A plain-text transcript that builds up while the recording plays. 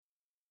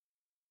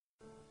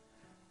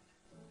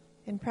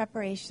In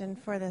preparation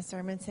for the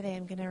sermon today,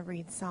 I'm going to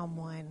read Psalm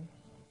 1.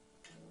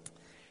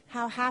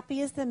 How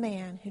happy is the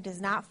man who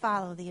does not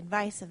follow the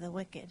advice of the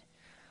wicked,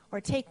 or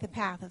take the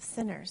path of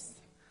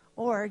sinners,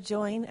 or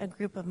join a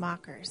group of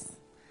mockers.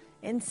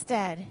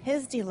 Instead,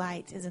 his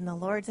delight is in the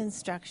Lord's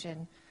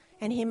instruction,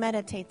 and he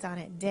meditates on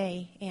it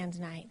day and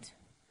night.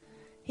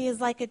 He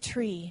is like a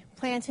tree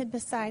planted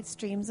beside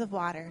streams of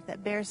water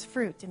that bears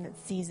fruit in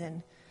its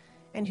season,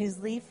 and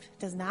whose leaf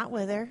does not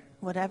wither.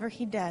 Whatever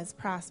he does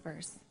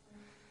prospers.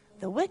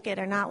 The wicked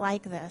are not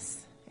like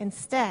this.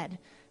 Instead,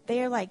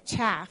 they are like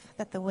chaff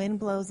that the wind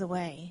blows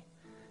away.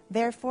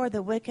 Therefore,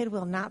 the wicked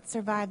will not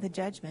survive the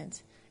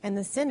judgment, and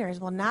the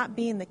sinners will not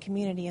be in the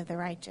community of the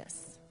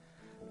righteous.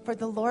 For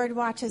the Lord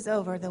watches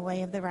over the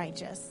way of the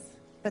righteous,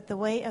 but the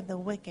way of the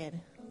wicked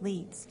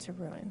leads to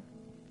ruin.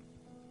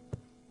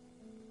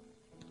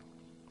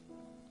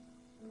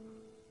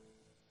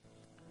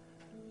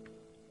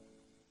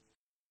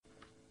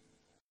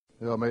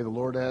 Well, may the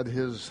Lord add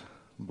his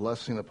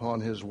blessing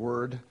upon his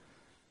word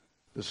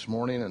this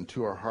morning and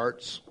to our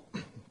hearts.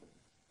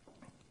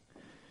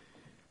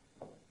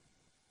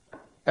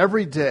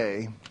 Every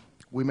day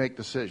we make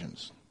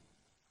decisions.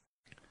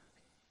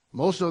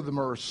 Most of them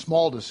are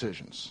small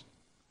decisions.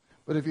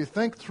 But if you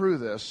think through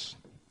this,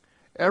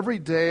 every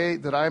day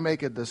that I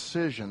make a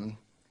decision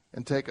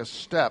and take a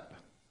step,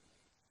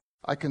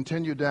 I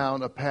continue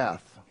down a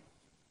path.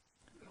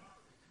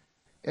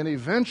 And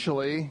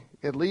eventually,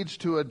 it leads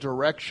to a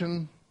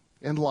direction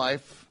in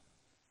life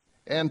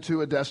and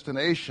to a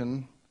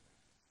destination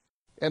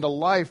and a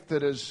life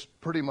that is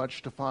pretty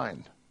much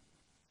defined.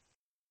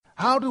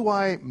 How do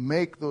I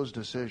make those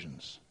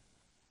decisions?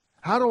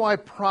 How do I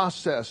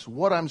process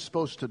what I'm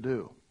supposed to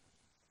do?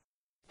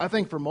 I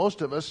think for most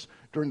of us,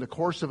 during the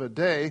course of a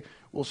day,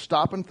 we'll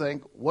stop and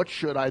think, what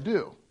should I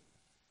do?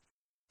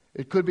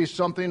 It could be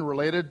something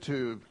related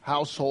to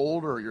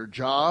household or your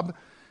job.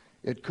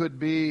 It could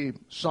be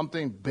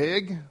something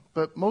big,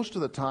 but most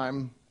of the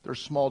time, they're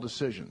small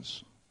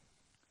decisions.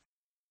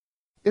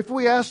 If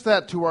we ask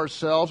that to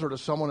ourselves or to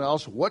someone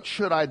else, what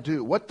should I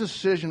do? What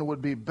decision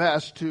would be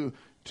best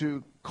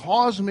to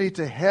cause me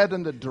to head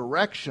in the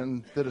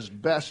direction that is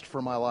best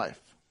for my life?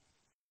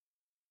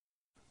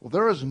 Well,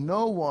 there is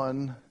no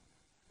one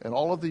in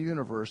all of the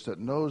universe that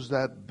knows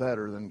that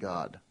better than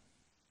God.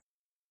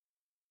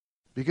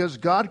 Because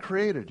God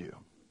created you.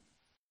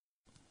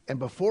 And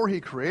before he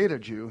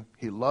created you,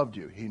 he loved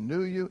you. He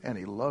knew you and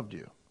he loved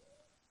you.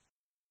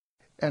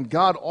 And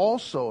God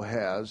also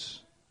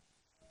has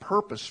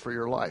purpose for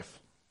your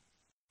life.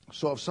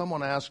 So if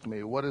someone asked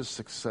me, what is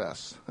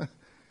success?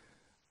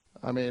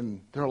 I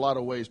mean, there are a lot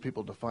of ways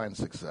people define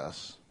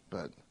success,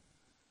 but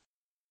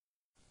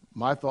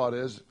my thought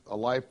is a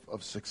life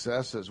of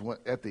success is when,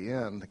 at the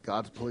end,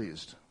 God's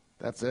pleased.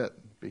 That's it.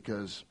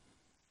 Because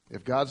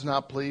if God's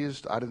not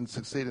pleased, I didn't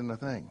succeed in a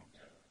thing.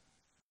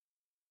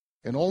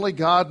 And only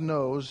God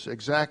knows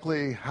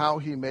exactly how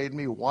he made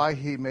me, why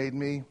he made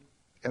me,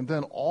 and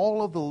then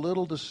all of the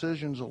little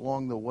decisions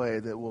along the way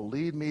that will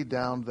lead me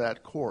down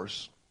that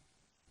course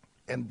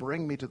and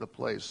bring me to the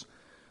place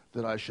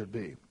that I should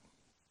be.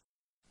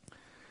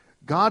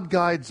 God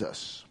guides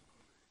us.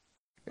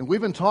 And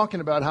we've been talking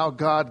about how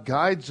God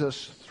guides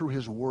us through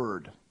his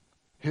word,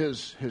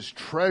 his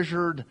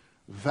treasured,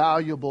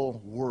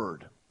 valuable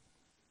word.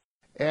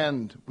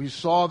 And we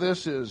saw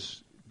this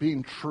as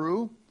being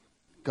true.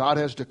 God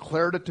has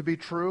declared it to be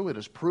true. It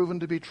is proven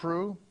to be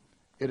true.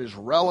 It is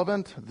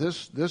relevant.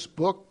 This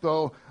book,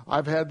 though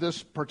I've had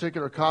this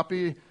particular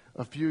copy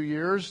a few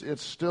years,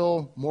 it's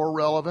still more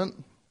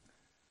relevant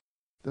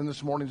than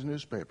this morning's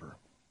newspaper.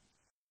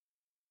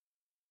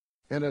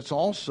 And it's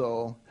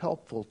also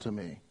helpful to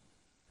me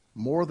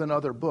more than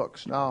other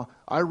books. Now,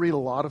 I read a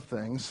lot of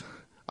things.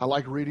 I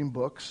like reading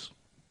books.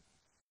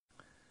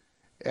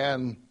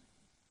 And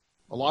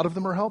a lot of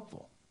them are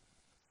helpful.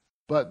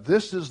 But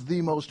this is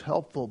the most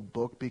helpful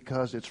book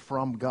because it's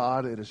from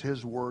God. It is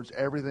his words.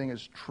 Everything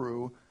is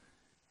true.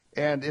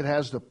 And it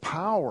has the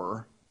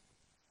power,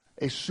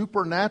 a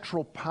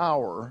supernatural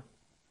power,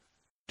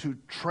 to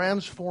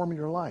transform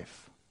your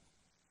life.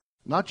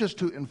 Not just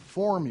to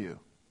inform you.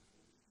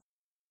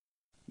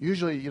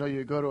 Usually,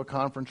 you go to a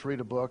conference, read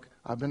a book.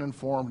 I've been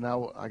informed,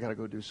 now I got to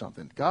go do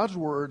something. God's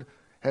word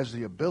has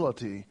the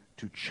ability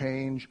to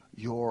change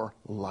your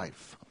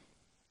life.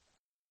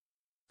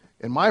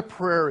 And my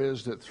prayer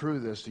is that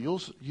through this,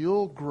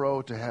 you'll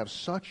grow to have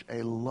such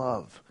a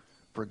love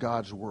for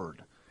God's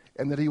word,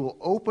 and that he will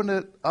open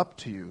it up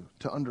to you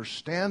to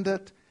understand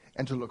it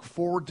and to look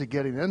forward to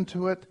getting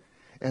into it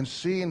and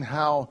seeing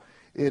how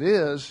it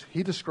is.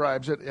 He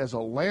describes it as a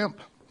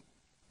lamp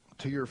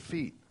to your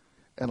feet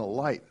and a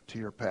light to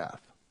your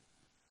path.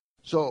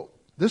 So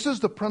this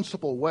is the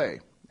principal way.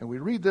 And we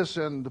read this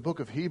in the book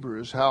of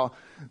Hebrews, how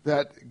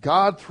that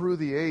God through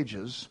the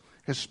ages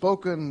has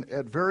spoken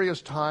at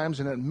various times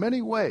and in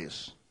many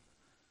ways.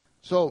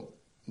 So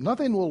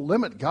nothing will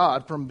limit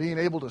God from being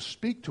able to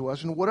speak to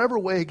us in whatever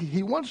way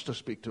he wants to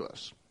speak to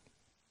us.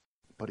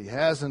 But he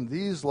has in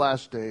these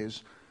last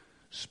days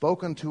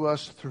spoken to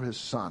us through his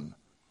Son.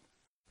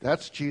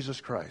 That's Jesus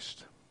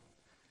Christ.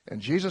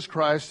 And Jesus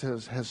Christ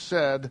has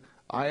said,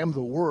 I am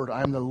the Word,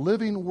 I am the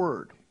living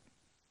Word,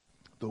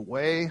 the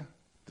way,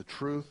 the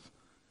truth,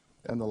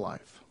 and the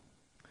life.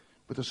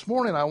 But this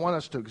morning I want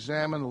us to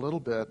examine a little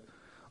bit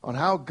on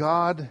how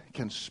God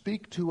can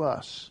speak to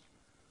us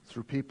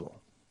through people.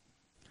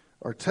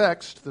 Our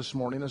text this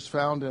morning is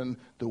found in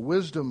the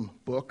wisdom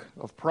book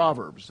of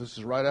Proverbs. This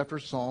is right after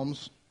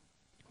Psalms.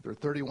 There are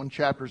 31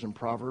 chapters in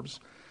Proverbs.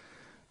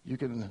 You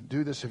can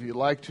do this if you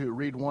like to,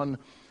 read one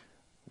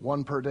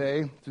per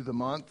day through the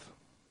month,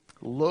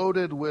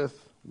 loaded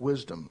with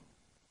wisdom.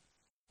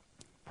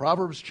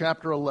 Proverbs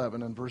chapter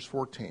 11 and verse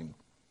 14.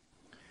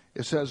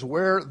 It says,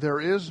 where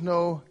there is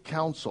no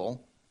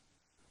counsel,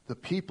 the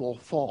people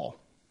fall.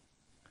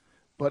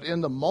 But in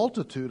the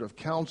multitude of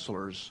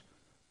counselors,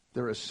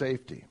 there is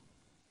safety.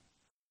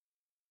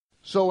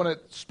 So when it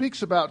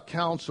speaks about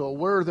counsel,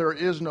 where there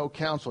is no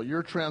counsel,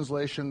 your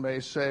translation may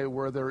say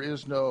where there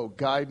is no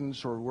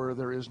guidance or where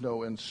there is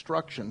no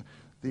instruction.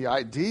 The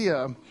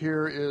idea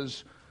here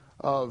is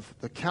of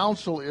the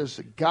counsel is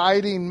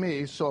guiding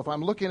me. So if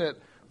I'm looking at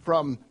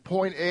from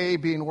point A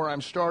being where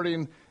I'm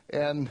starting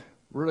and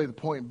really the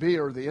point B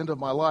or the end of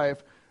my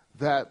life,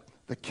 that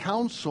the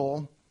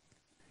counsel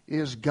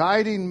is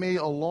guiding me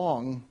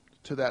along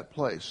to that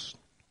place.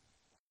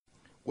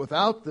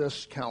 Without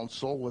this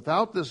counsel,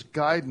 without this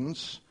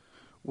guidance,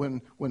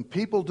 when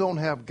people don't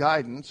have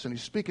guidance, and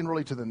he's speaking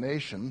really to the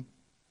nation,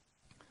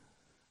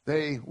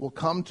 they will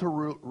come to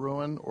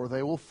ruin or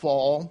they will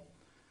fall.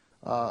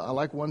 I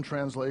like one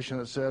translation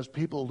that says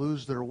people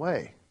lose their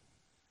way.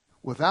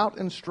 Without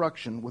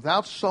instruction,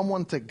 without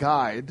someone to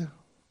guide,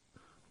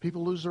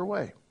 people lose their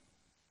way.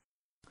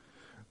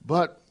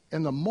 But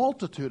in the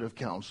multitude of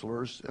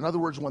counselors, in other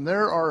words, when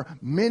there are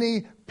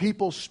many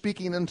people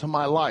speaking into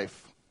my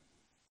life,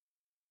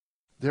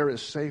 there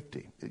is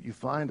safety. You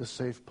find a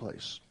safe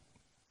place.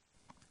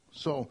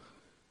 So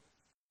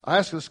I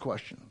ask this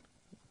question.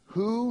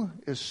 Who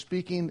is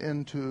speaking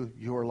into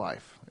your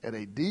life in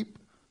a deep,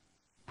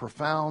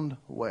 profound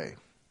way?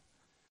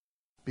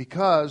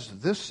 Because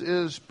this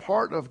is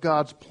part of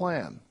God's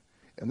plan.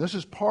 And this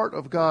is part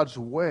of God's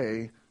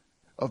way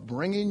of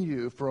bringing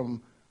you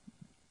from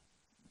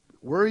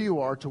where you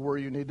are to where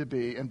you need to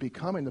be and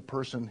becoming the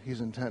person he's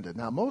intended.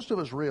 Now, most of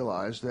us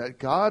realize that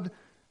God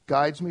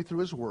guides me through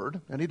his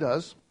word, and he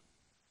does.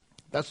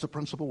 That's the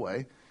principal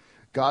way.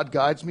 God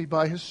guides me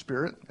by his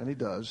Spirit, and he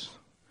does.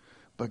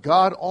 But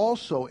God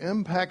also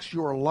impacts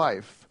your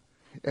life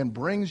and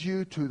brings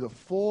you to the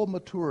full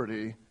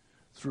maturity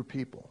through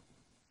people.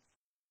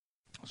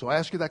 So I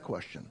ask you that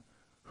question.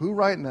 Who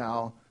right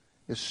now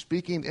is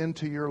speaking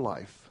into your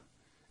life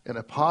in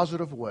a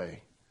positive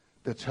way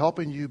that's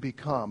helping you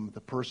become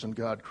the person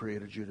God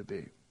created you to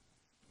be?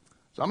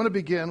 So I'm going to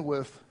begin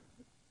with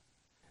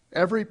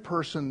every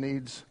person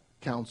needs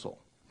counsel.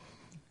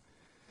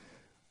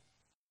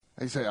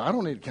 And you say, I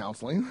don't need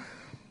counseling.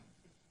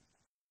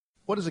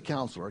 What is a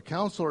counselor? A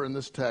counselor in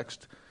this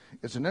text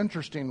is an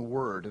interesting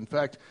word. In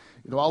fact,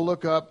 I'll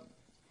look up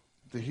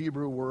the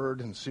Hebrew word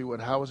and see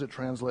how is it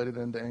translated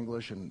into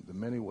English in the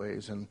many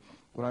ways. And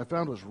what I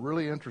found was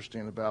really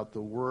interesting about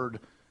the word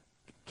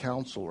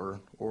counselor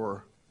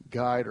or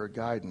guide or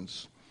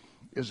guidance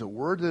is a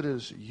word that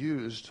is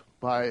used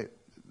by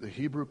the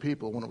Hebrew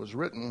people when it was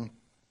written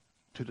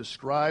to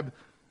describe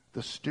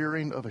the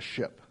steering of a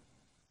ship.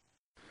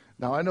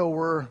 Now, I know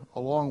we're a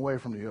long way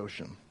from the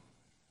ocean,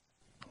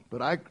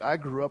 but I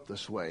grew up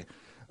this way.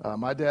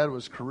 My dad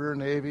was career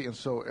Navy, and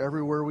so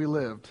everywhere we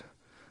lived,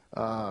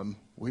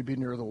 we'd be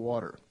near the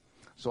water.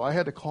 So I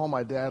had to call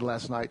my dad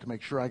last night to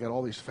make sure I got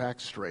all these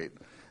facts straight.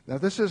 Now,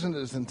 this isn't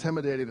as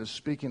intimidating as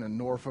speaking in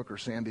Norfolk or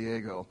San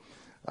Diego,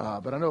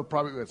 but I know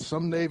probably with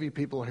some Navy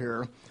people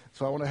here,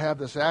 so I want to have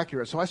this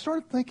accurate. So I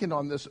started thinking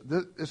on this.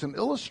 It's an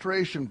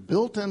illustration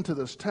built into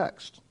this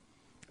text.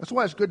 That's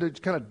why it's good to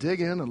kind of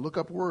dig in and look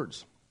up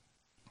words.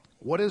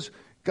 What is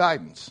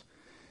guidance?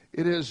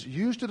 It is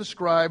used to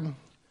describe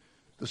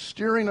the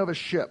steering of a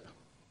ship.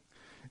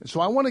 And so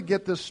I want to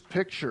get this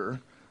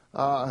picture.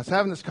 I was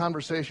having this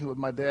conversation with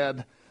my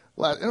dad,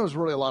 and it was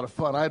really a lot of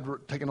fun. I had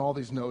taken all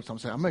these notes. I'm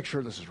saying, I'll make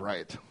sure this is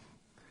right.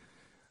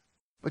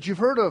 But you've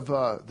heard of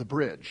the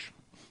bridge.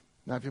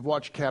 Now, if you've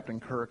watched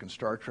Captain Kirk and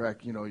Star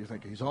Trek, you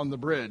think he's on the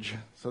bridge.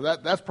 So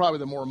that's probably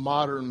the more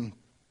modern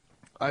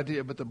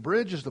idea. But the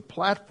bridge is the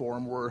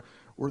platform where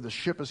the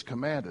ship is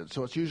commanded.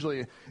 So it's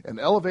usually an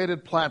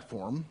elevated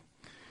platform,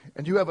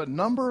 and you have a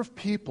number of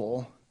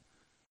people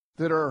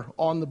that are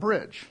on the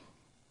bridge.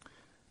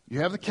 You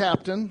have the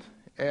captain,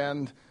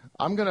 and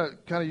I'm going to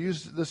kind of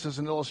use this as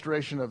an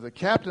illustration of the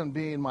captain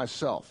being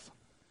myself,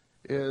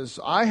 is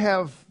I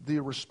have the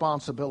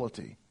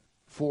responsibility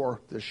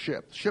for this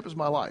ship. The ship is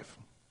my life.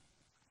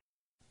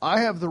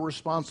 I have the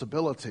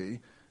responsibility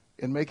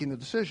in making the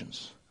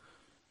decisions.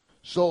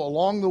 So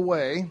along the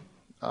way,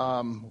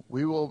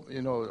 we will,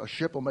 a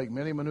ship will make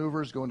many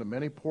maneuvers, go into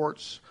many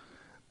ports.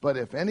 But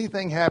if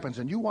anything happens,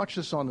 and you watch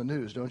this on the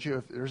news, don't you?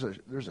 If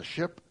there's a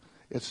ship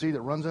at sea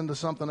that runs into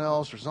something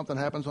else or something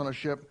happens on a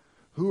ship,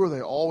 who are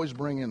they always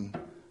bringing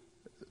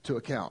to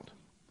account?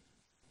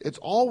 It's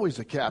always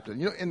the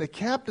captain. And the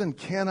captain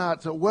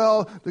cannot say,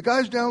 well, the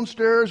guy's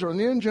downstairs or in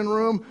the engine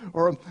room,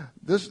 or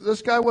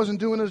this guy wasn't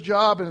doing his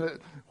job and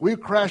we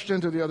crashed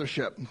into the other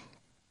ship.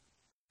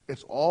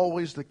 It's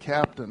always the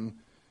captain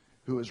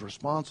who is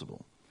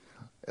responsible.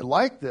 And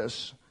like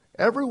this,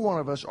 every one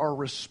of us are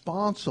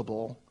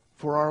responsible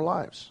for our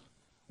lives.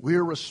 We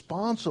are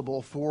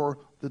responsible for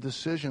the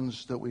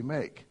decisions that we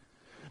make.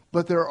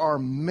 But there are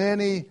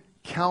many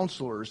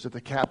counselors that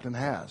the captain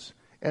has.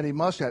 And he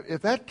must have.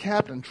 If that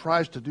captain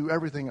tries to do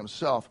everything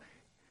himself,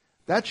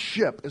 that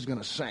ship is going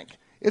to sink.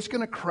 It's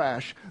going to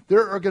crash.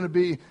 There are going to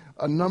be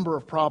a number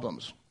of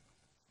problems.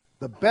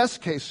 The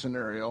best case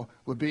scenario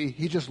would be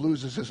he just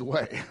loses his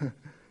way.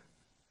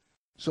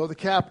 So the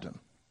captain.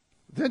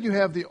 Then you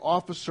have the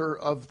officer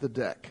of the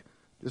deck.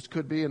 This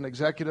could be an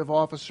executive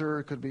officer.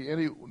 It could be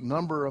any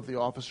number of the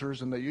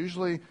officers, and they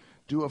usually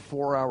do a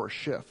 4-hour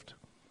shift.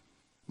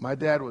 My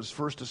dad was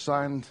first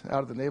assigned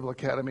out of the Naval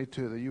Academy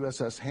to the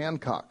USS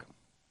Hancock.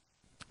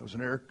 It was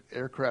an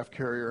aircraft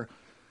carrier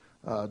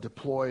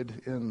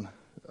deployed in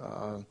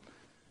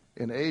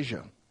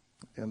Asia.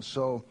 And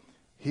so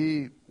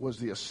he was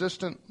the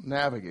assistant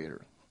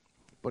navigator.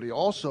 But he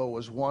also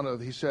was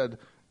he said,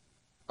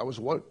 I was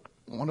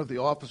one of the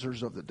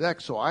officers of the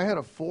deck, so I had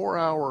a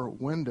 4-hour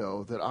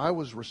window that I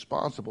was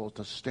responsible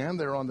to stand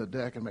there on the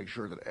deck and make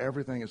sure that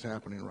everything is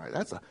happening right.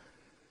 That's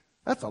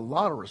a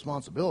lot of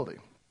responsibility.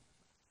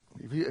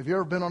 Have you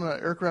ever been on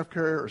an aircraft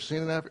carrier or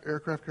seen an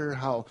aircraft carrier,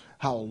 how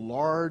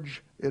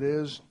large it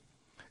is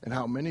and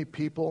how many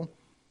people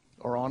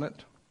are on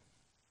it?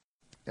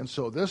 And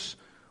so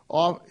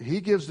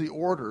he gives the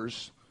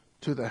orders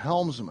to the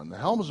helmsman. The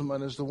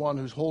helmsman is the one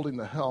who's holding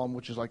the helm,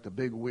 which is like the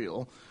big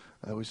wheel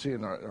we see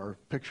in our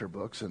picture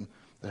books. And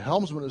the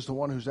helmsman is the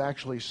one who's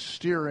actually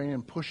steering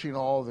and pushing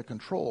all the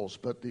controls.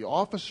 But the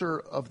officer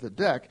of the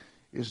deck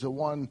is the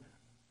one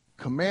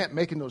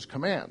making those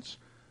commands.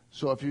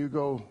 So if you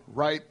go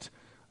right,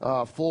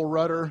 full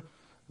rudder,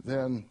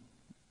 then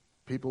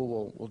people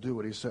will do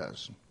what he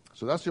says.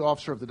 So that's the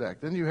officer of the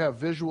deck. Then you have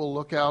visual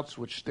lookouts,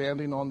 which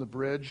standing on the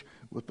bridge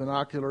with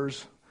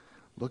binoculars,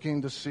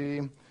 looking to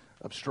see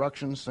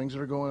obstructions, things that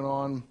are going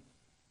on.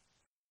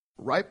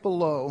 Right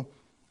below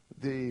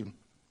the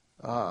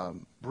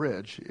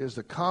bridge is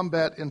the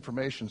Combat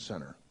Information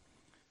Center.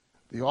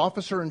 The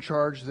officer in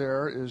charge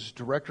there is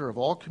director of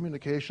all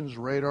communications,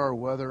 radar,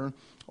 weather,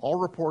 all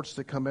reports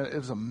that come in. It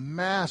is a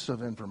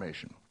massive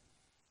information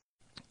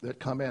that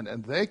come in,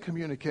 and they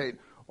communicate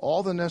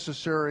all the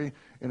necessary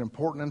and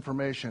important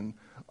information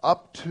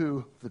up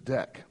to the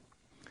deck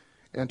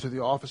and to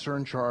the officer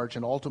in charge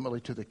and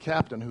ultimately to the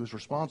captain who's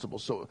responsible.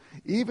 So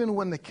even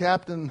when the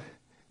captain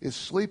is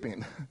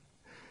sleeping,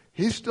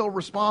 he's still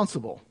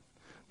responsible,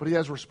 but he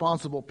has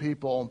responsible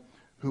people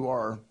who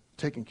are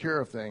taking care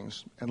of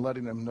things and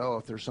letting them know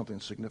if there's something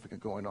significant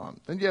going on.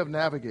 Then you have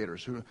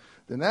navigators.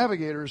 The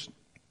navigators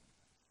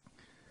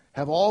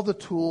have all the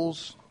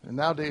tools, and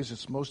nowadays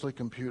it's mostly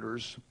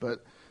computers,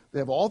 but they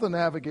have all the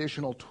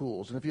navigational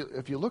tools. And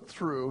if you look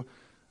through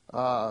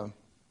the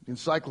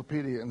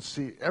encyclopedia and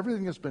see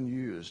everything that's been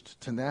used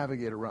to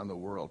navigate around the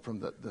world, from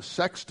the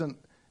sextant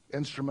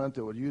instrument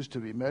that would use to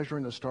be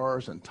measuring the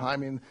stars and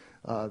timing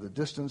the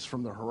distance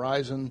from the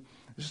horizon,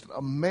 it's just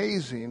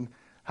amazing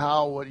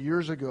how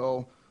years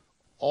ago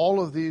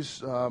all of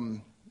these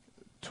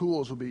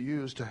tools will be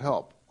used to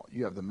help.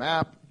 You have the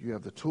map, you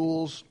have the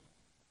tools,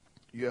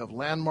 you have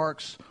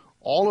landmarks,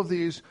 all of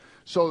these.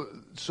 So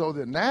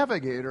the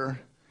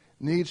navigator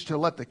needs to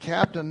let the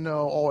captain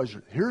know always,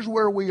 here's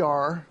where we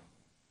are,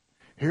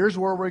 here's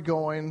where we're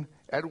going,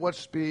 at what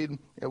speed,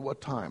 at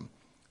what time.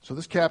 So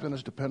this captain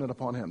is dependent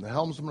upon him. The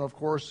helmsman, of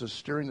course, is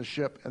steering the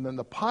ship, and then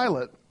the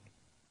pilot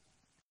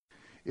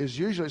is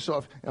usually,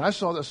 and I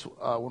saw this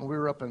when we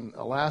were up in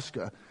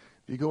Alaska.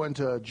 If you go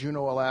into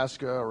Juneau,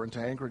 Alaska, or into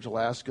Anchorage,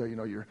 Alaska,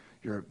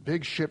 your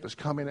big ship is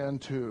coming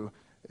into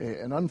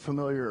an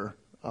unfamiliar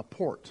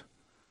port.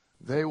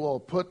 They will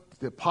put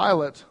the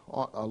pilot,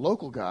 a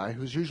local guy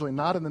who's usually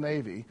not in the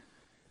Navy,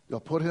 they'll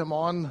put him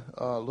on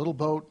a little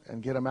boat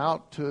and get him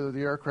out to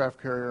the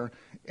aircraft carrier,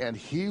 and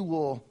he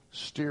will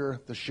steer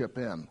the ship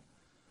in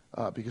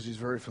because he's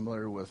very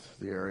familiar with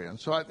the area. And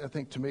so I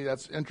think, to me,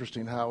 that's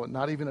interesting how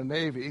not even a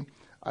Navy,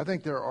 I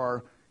think there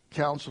are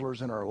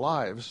counselors in our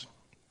lives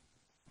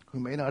who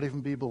may not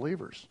even be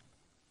believers,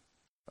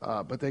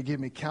 but they give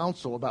me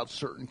counsel about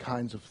certain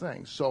kinds of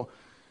things. So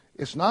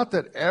it's not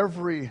that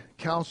every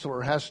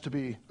counselor has to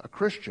be a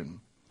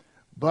Christian,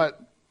 but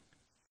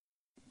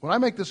when I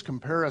make this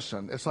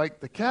comparison, it's like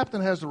the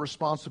captain has the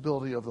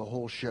responsibility of the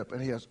whole ship,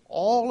 and he has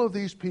all of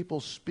these people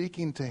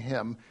speaking to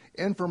him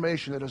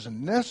information that is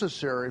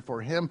necessary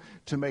for him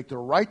to make the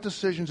right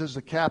decisions as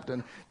the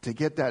captain to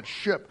get that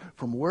ship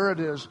from where it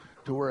is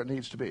to where it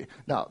needs to be.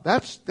 Now,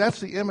 that's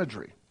the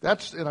imagery.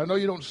 And I know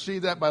you don't see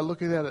that by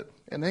looking at it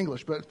in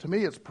English, but to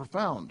me it's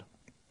profound.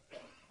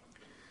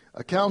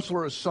 A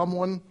counselor is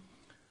someone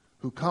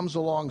who comes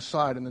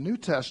alongside. In the New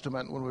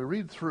Testament, when we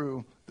read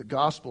through the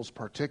Gospels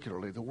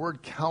particularly, the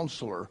word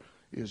counselor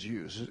is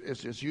used.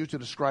 It's used to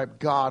describe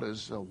God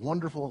as a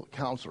wonderful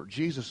counselor,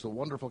 Jesus, the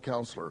wonderful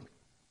counselor.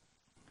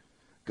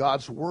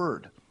 God's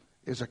Word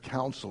is a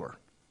counselor.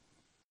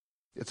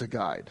 It's a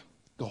guide.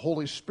 The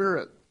Holy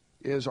Spirit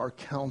is our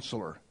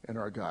counselor and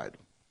our guide.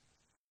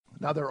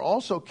 Now, there are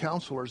also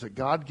counselors that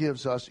God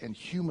gives us in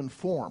human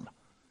form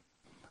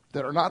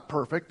that are not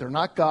perfect. They're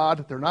not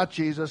God. They're not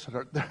Jesus.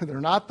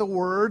 They're not the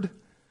Word.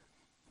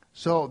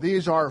 So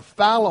these are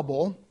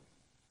fallible,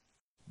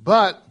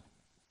 but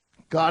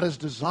God has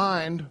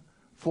designed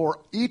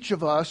for each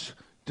of us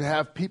to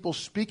have people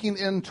speaking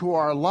into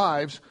our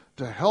lives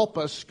to help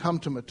us come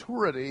to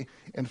maturity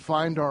and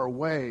find our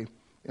way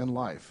in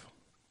life.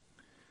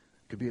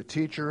 It could be a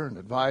teacher, an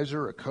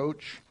advisor, a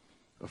coach,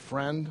 a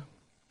friend.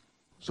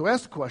 So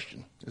ask the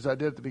question, as I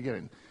did at the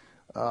beginning,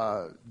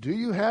 do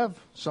you have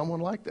someone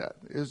like that?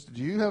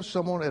 Do you have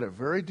someone at a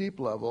very deep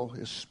level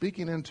is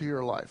speaking into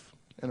your life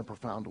in a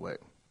profound way?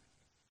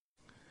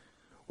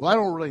 Well, I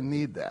don't really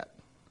need that.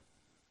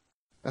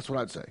 That's what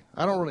I'd say.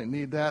 I don't really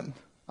need that.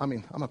 I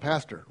mean, I'm a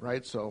pastor,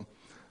 right? So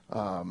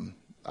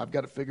I've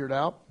got it figured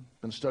out.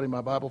 Been studying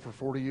my Bible for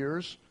 40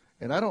 years.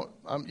 And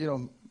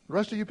the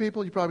rest of you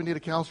people, you probably need a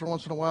counselor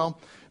once in a while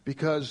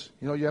because,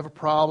 you have a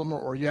problem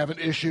or you have an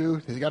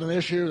issue. You got an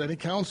issue, they need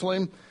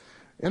counseling,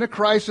 in a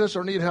crisis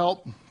or need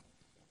help.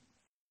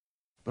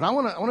 But I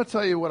want to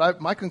tell you what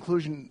my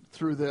conclusion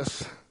through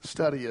this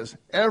study is.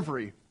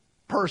 Every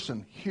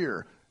person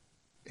here,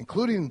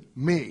 including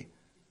me,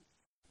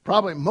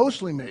 probably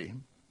mostly me,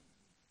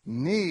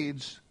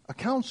 needs a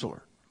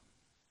counselor.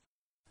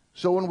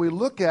 So when we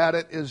look at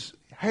it is,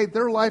 hey,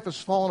 their life has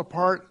fallen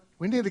apart,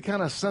 we need to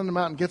kind of send them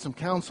out and get some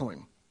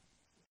counseling.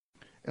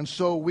 And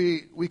so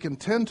we can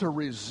tend to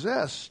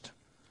resist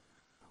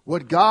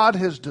what God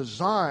has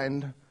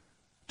designed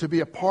to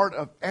be a part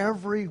of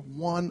every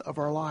one of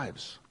our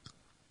lives.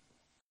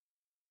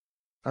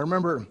 I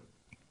remember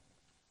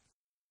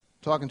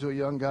talking to a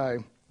young guy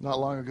not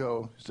long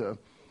ago. He's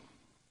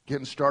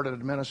getting started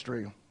in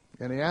ministry.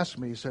 And he asked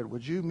me, he said,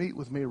 would you meet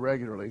with me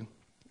regularly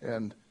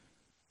and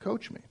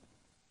coach me?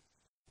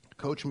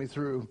 Coach me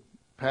through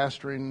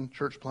pastoring,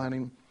 church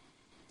planting.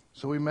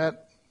 So we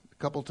met a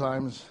couple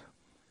times,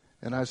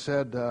 and I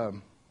said,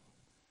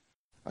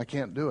 I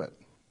can't do it.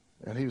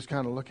 And he was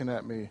kind of looking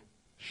at me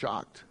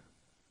shocked.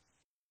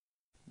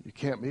 You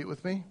can't meet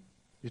with me?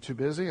 You too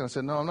busy? And I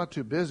said, no, I'm not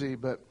too busy,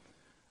 but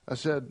I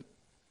said,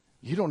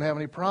 you don't have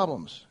any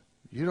problems.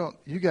 You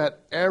got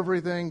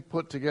everything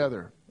put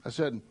together. I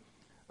said,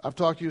 I've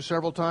talked to you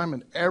several times,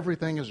 and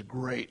everything is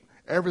great.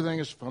 Everything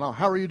is phenomenal.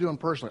 How are you doing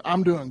personally?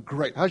 I'm doing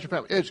great. How's your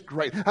family? It's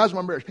great. How's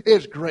my marriage?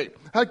 It's great.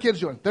 How are the kids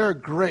doing? They're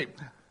great.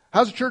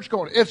 How's the church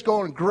going? It's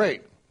going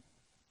great.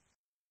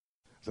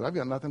 I said, I've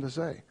got nothing to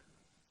say.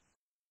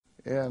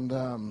 And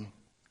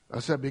I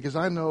said, because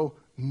I know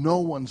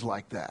no one's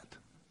like that.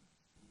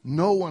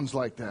 No one's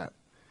like that.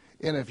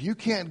 And if you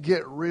can't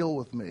get real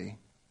with me,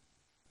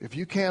 if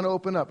you can't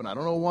open up, and I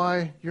don't know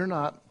why you're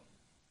not,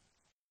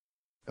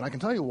 and I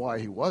can tell you why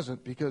he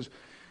wasn't, because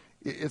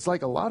it's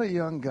like a lot of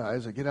young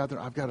guys that get out there,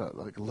 I've got to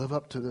live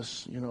up to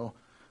this, I don't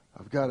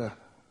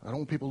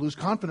want people to lose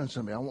confidence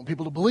in me. I want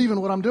people to believe in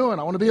what I'm doing.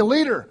 I want to be a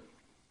leader.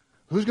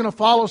 Who's going to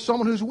follow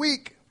someone who's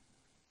weak?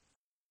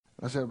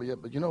 I said,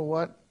 but you know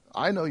what?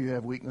 I know you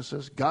have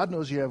weaknesses. God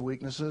knows you have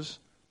weaknesses.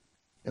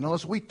 And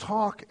unless we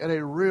talk at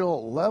a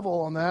real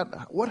level on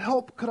that, what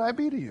help could I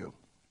be to you?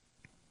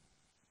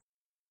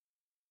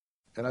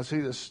 And I see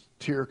this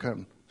tear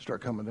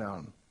start coming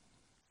down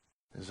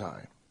his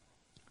eye.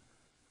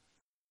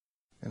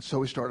 And so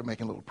we started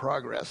making a little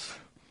progress.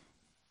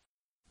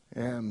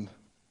 And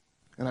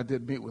I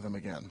did meet with him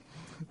again.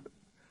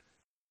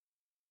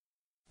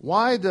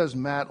 Why does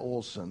Matt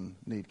Olson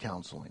need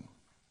counseling?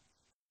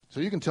 So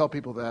you can tell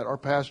people that. Our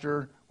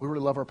pastor, we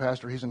really love our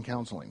pastor, he's in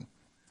counseling.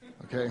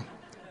 Okay?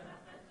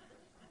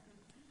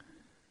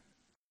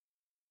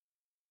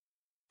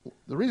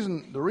 The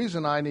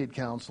reason I need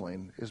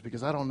counseling is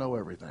because I don't know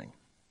everything.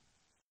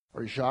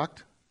 Are you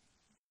shocked?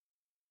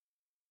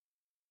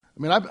 I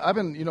mean, I've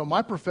been,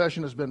 my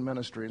profession has been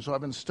ministry, and so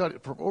I've been studying,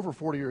 for over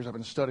 40 years I've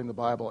been studying the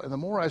Bible, and the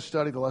more I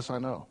study, the less I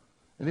know.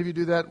 Any of you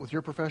do that with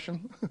your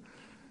profession?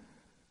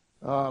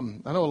 I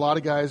know a lot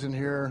of guys in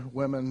here,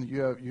 women,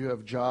 you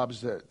have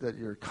jobs that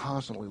you're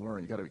constantly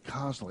learning. You've got to be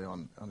constantly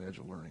on the edge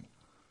of learning.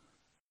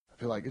 I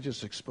feel like it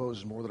just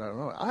exposes more than I don't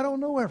know. I don't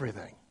know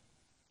everything.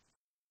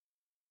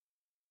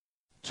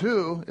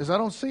 2 is I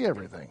don't see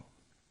everything.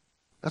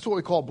 That's what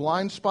we call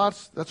blind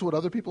spots. That's what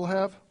other people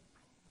have.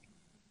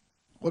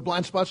 What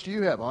blind spots do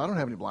you have? Well, I don't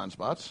have any blind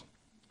spots.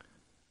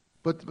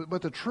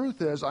 But the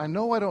truth is, I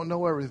know I don't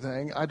know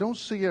everything. I don't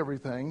see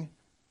everything.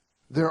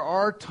 There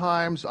are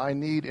times I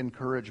need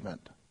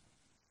encouragement.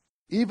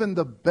 Even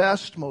the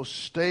best,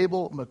 most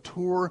stable,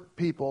 mature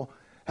people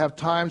have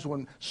times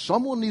when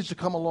someone needs to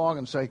come along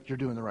and say, you're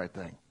doing the right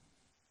thing.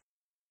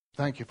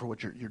 Thank you for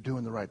what you're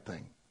doing the right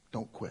thing.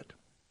 Don't quit.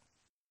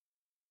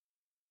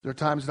 There are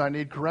times that I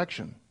need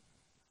correction.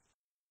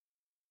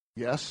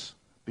 Yes,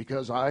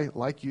 because I,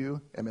 like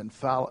you, am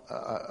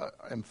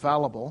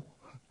infallible.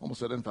 Almost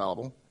said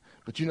infallible,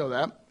 but you know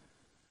that.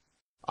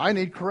 I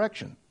need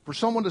correction. For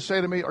someone to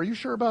say to me, are you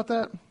sure about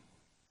that?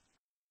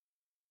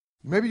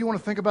 Maybe you want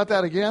to think about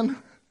that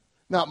again?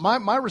 Now,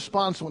 my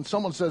response when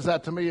someone says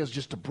that to me is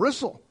just to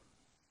bristle.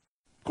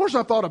 Of course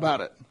I've thought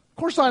about it. Of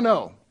course I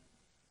know.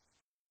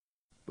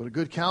 But a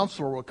good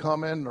counselor will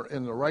come in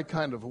the right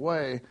kind of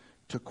way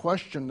to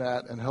question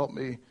that and help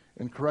me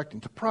in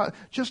correcting,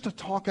 just to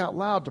talk out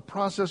loud, to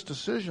process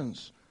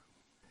decisions.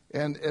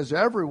 And as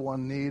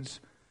everyone needs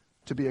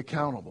to be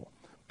accountable.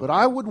 But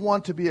I would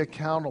want to be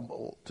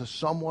accountable to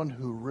someone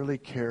who really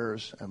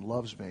cares and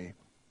loves me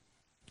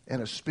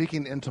and is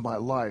speaking into my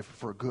life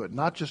for good,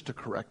 not just to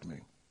correct me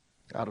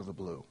out of the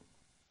blue.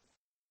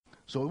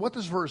 So what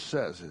this verse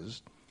says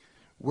is,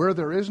 where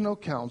there is no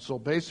counsel,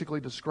 basically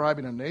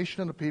describing a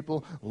nation and a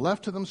people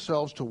left to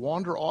themselves to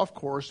wander off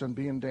course and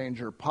be in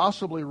danger,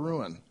 possibly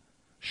ruin,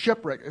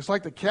 shipwreck. It's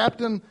like the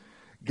captain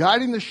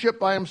guiding the ship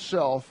by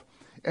himself,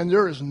 and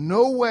there is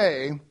no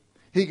way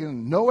he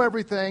can know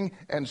everything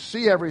and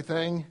see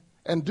everything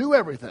and do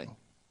everything.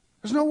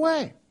 There's no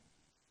way.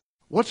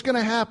 What's going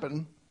to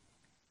happen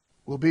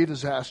will be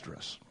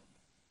disastrous.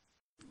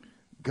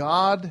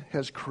 God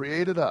has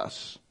created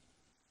us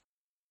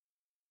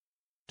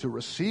to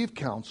receive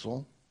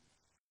counsel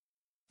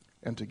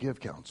and to give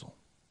counsel.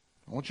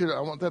 I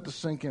want that to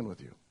sink in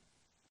with you.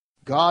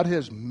 God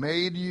has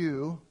made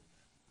you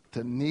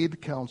to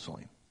need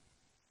counseling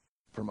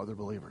from other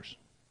believers.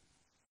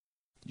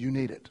 You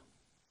need it.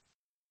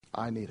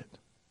 I need it.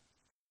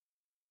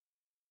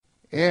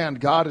 And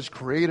God has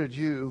created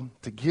you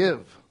to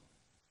give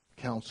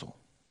counsel.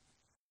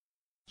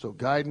 So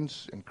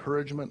guidance,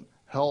 encouragement,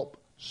 help,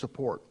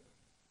 support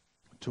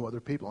to other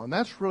people. And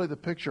that's really the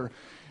picture.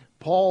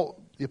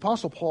 The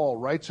Apostle Paul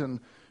writes in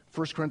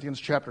 1 Corinthians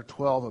chapter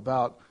 12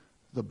 about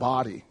the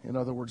body. In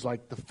other words,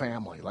 like the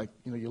family. Like,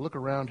 you look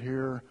around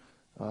here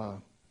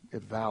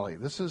at Valley.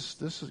 This is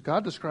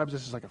God describes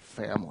this as like a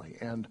family,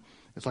 and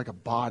it's like a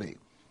body.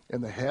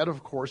 And the head,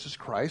 of course, is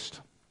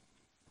Christ.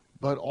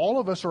 But all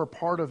of us are a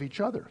part of each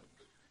other.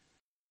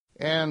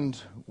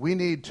 And we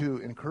need to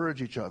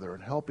encourage each other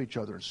and help each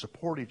other and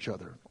support each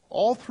other.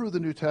 All through the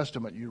New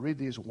Testament, you read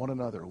these one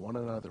another, one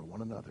another,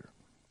 one another.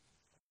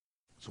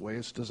 It's the way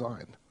it's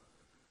designed.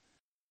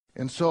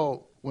 And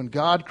so when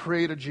God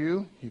created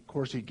you, of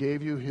course, He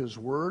gave you His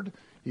Word.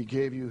 He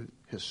gave you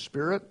His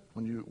Spirit.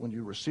 When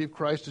you receive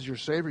Christ as your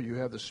Savior, you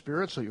have the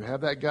Spirit, so you have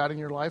that God in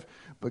your life.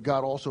 But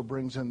God also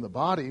brings in the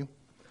body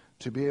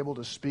to be able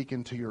to speak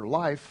into your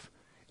life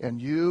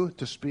and you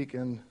to speak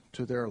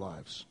into their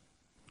lives.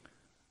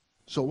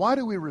 So why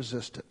do we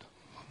resist it?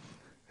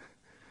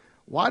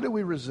 Why do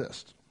we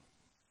resist?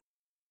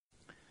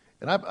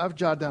 And I've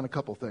jotted down a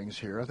couple things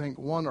here. I think,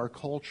 one, our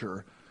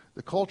culture,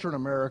 the culture in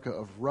America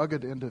of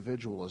rugged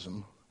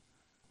individualism,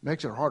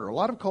 makes it harder. A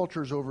lot of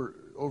cultures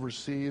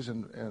overseas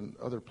and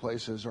other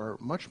places are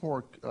much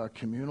more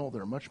communal.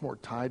 They're much more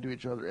tied to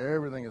each other.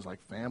 Everything is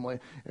like family.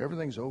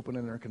 Everything's open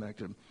and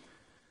interconnected.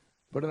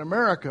 But in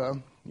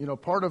America,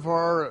 part of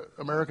our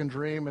American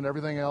dream and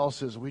everything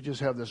else is we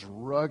just have this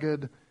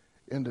rugged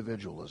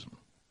individualism.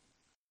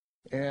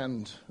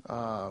 And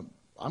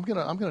I'm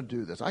gonna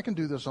do this. I can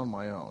do this on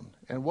my own.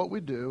 And what we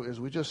do is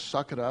we just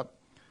suck it up,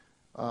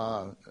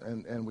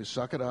 and we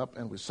suck it up,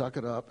 and we suck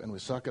it up, and we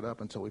suck it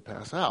up until we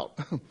pass out.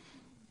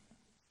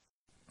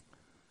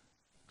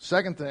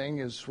 Second thing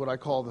is what I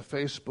call the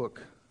Facebook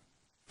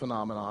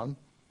phenomenon,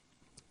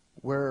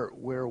 where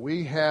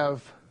we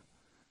have.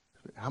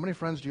 How many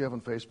friends do you have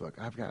on Facebook?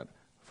 I've got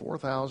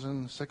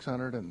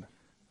 4,600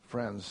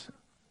 friends.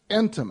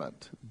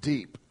 Intimate,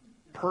 deep,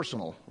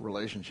 personal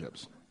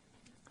relationships.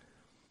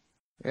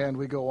 And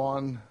we go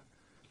on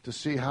to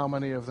see how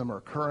many of them are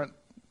current,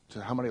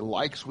 to how many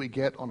likes we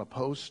get on a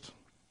post.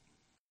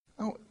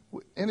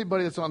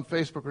 Anybody that's on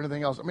Facebook or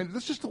anything else,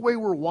 that's just the way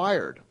we're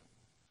wired.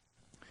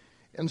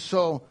 And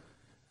so,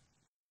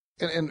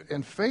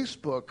 in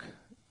Facebook,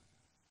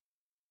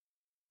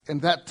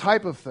 and that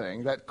type of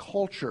thing, that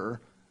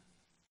culture,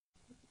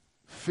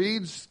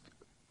 feeds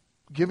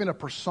giving a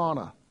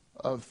persona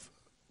of,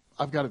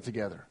 I've got it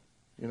together.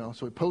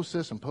 So we post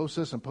this and post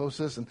this and post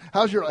this, and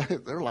how's your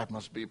life? Their life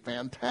must be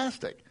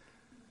fantastic.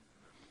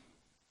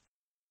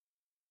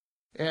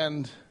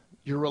 And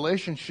your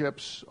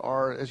relationships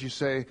are, as you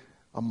say,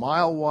 a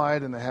mile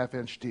wide and a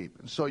half-inch deep.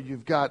 And so you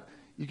got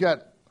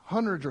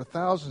hundreds or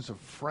thousands of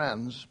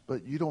friends,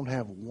 but you don't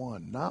have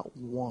one, not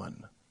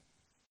one,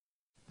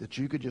 that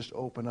you could just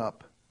open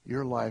up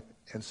your life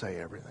and say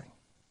everything.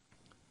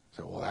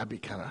 So, well, that'd be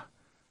kind of,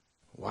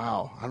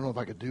 wow, I don't know if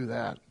I could do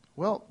that.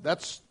 Well,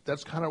 that's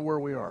kind of where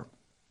we are.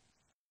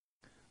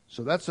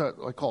 So that's what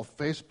I call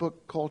Facebook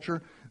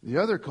culture. The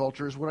other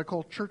culture is what I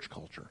call church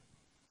culture.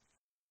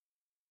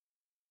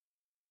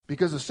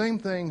 Because the same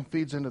thing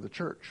feeds into the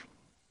church.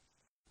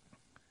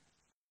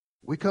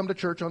 We come to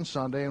church on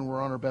Sunday and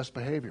we're on our best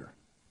behavior.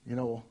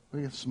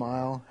 We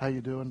smile, how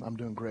you doing? I'm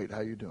doing great,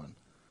 how you doing?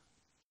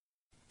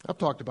 I've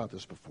talked about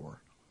this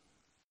before.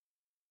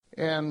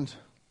 And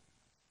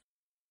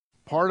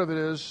part of it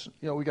is,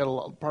 we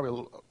got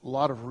probably a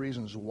lot of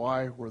reasons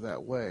why we're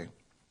that way.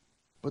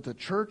 But the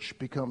church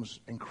becomes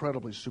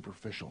incredibly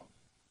superficial.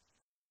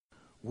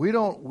 we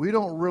don't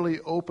really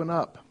open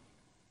up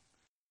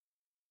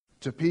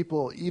to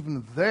people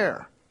even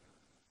there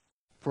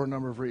for a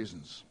number of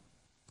reasons.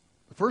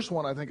 The first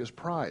one, I think, is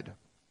pride.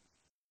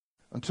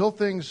 Until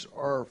things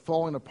are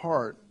falling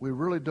apart, we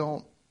really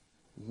don't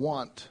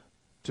want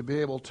to be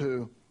able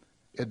to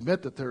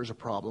admit that there's a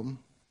problem.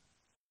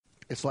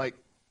 It's like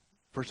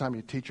first time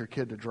you teach your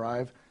kid to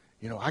drive,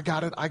 I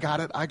got it.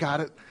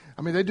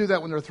 I mean, they do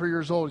that when they're 3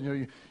 years old.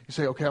 You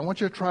say, okay, I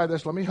want you to try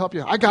this. Let me help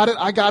you. I got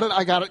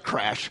it,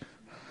 crash.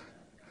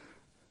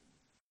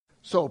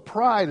 So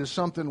pride is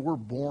something we're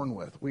born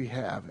with, we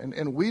have,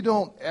 and we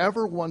don't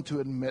ever want to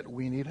admit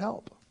we need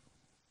help.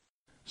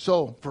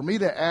 So for me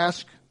to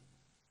ask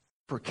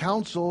for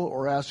counsel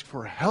or ask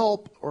for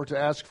help or to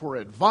ask for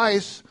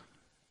advice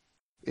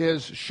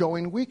is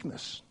showing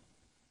weakness.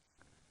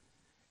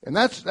 And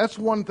that's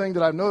one thing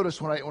that I've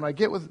noticed when I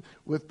get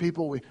with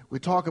people, we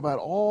talk about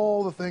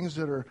all the things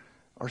that are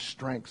our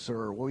strengths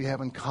or what we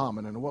have in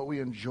common and what we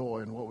enjoy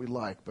and what we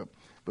like.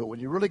 But when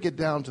you really get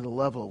down to the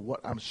level of what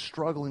I'm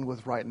struggling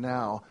with right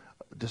now,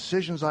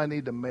 decisions I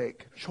need to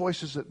make,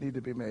 choices that need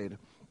to be made, it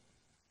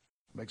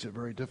makes it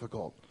very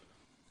difficult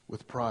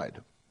with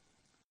pride.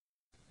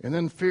 And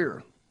then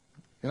fear.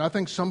 And I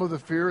think some of the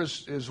fear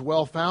is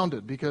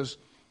well-founded because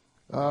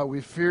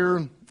we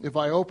fear if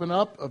I open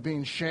up of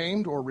being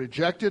shamed or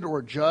rejected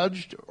or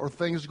judged or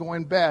things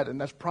going bad.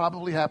 And that's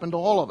probably happened to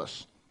all of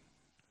us.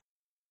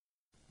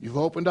 You've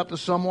opened up to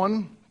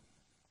someone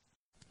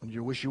and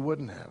you wish you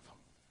wouldn't have.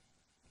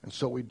 And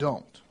so we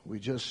don't. We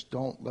just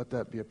don't let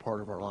that be a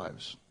part of our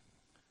lives.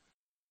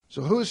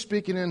 So who is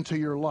speaking into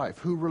your life?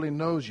 Who really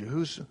knows you?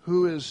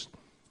 Who is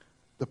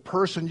the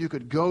person you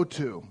could go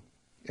to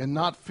and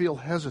not feel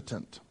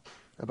hesitant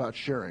about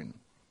sharing?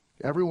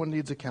 Everyone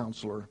needs a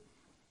counselor.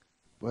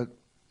 But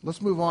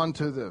let's move on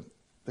to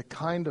the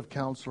kind of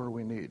counselor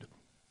we need.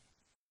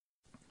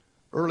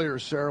 Earlier,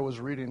 Sarah was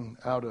reading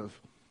out of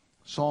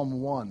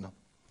Psalm 1,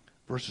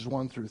 verses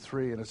 1 through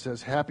 3, and it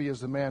says, "Happy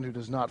is the man who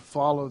does not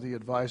follow the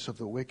advice of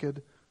the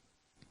wicked,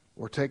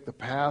 or take the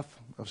path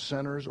of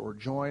sinners, or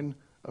join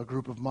a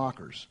group of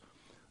mockers."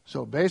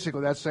 So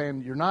basically that's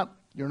saying you're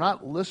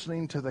not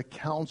listening to the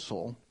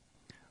counsel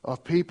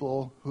of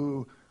people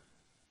who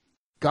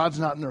God's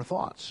not in their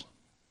thoughts.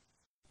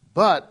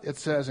 But it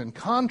says in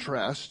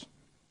contrast,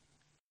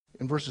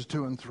 in verses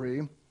 2 and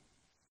 3,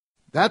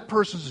 that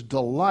person's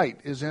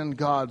delight is in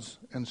God's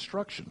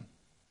instruction.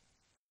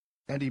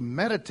 And he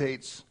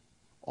meditates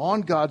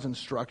on God's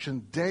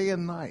instruction day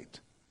and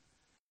night.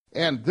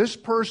 And this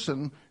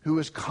person who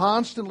is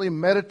constantly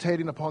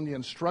meditating upon the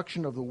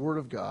instruction of the Word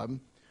of God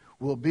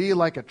will be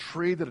like a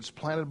tree that is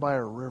planted by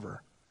a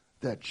river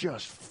that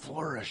just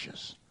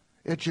flourishes.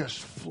 It just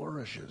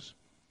flourishes,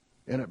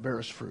 and it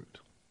bears fruit.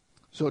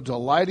 So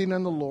delighting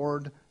in the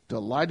Lord,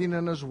 delighting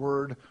in His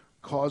Word,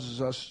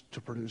 causes us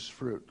to produce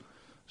fruit.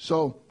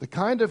 So the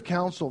kind of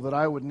counsel that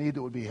I would need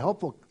that would be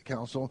helpful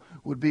counsel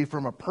would be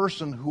from a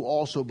person who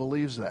also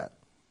believes that.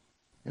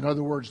 In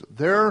other words,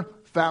 their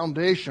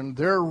foundation,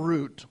 their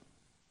root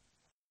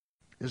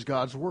is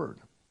God's Word.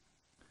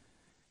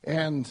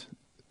 And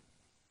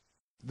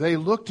they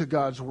look to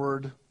God's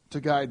Word to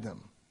guide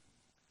them.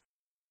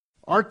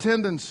 Our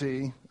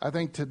tendency, I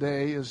think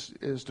today,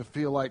 is to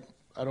feel like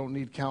I don't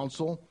need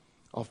counsel.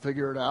 I'll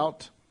figure it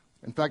out.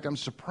 In fact, I'm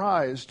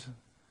surprised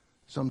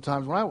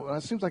sometimes.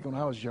 It seems like when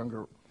I was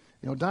younger,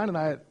 Diane and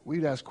I,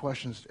 we'd ask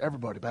questions to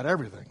everybody about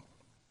everything.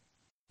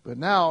 But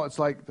now it's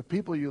like the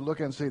people you look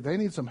at and say, they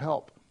need some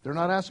help. They're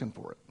not asking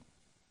for it.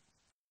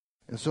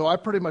 And so I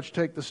pretty much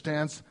take the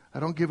stance, I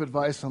don't give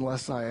advice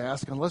unless I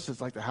ask, unless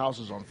it's like the house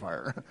is on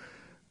fire.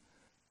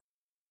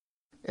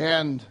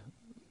 And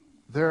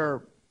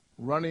they're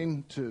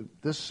running to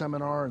this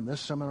seminar and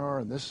this seminar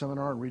and this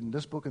seminar and reading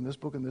this book and this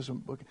book and this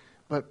book,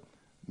 but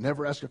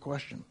never ask a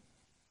question.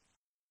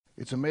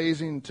 It's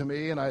amazing to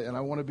me, and I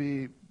want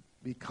to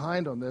be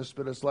kind on this,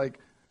 but it's like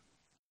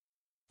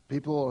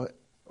people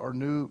are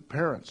new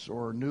parents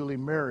or newly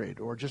married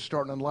or just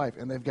starting in life,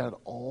 and they've got it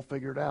all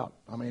figured out.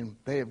 I mean,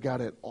 they have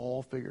got it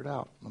all figured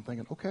out. I'm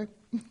thinking, okay.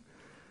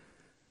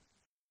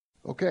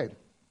 Okay.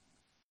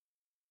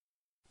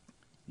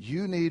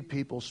 You need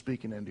people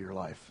speaking into your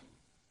life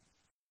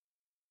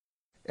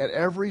at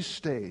every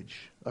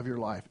stage of your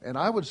life. And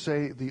I would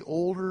say the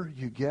older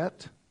you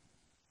get,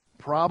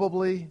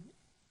 probably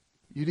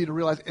you need to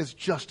realize it's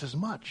just as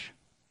much.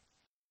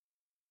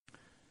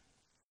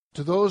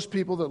 To those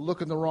people that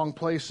look in the wrong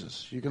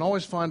places, you can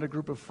always find a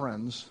group of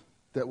friends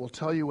that will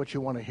tell you what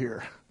you want to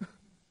hear.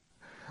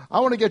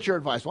 I want to get your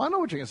advice. Well, I know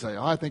what you're going to say.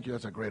 Oh, I think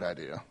that's a great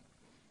idea.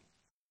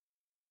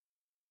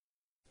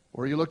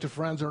 Or you look to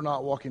friends that are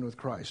not walking with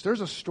Christ. There's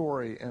a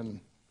story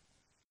in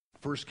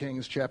 1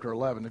 Kings chapter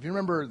 11. If you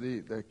remember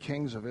the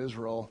kings of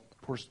Israel,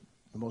 of course,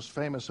 the most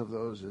famous of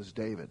those is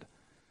David.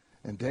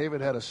 And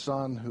David had a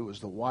son who was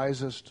the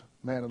wisest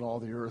man in all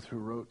the earth who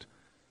wrote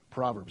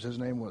Proverbs. His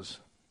name was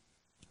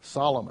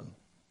Solomon.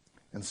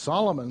 And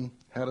Solomon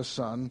had a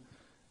son.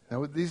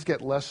 Now, these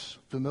get less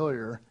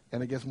familiar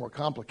and it gets more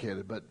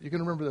complicated, but you can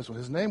remember this one.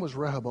 His name was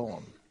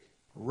Rehoboam.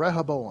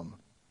 Rehoboam.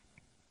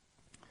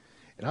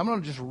 And I'm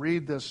going to just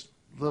read this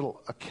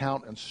little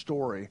account and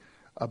story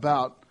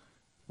about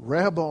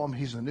Rehoboam.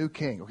 He's the new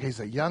king. Okay,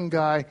 he's a young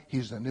guy.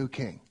 He's the new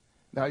king.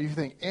 Now, you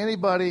think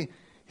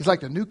he's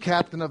like the new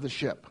captain of the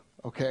ship,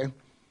 okay?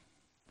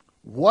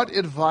 What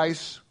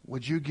advice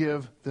would you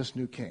give this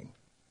new king?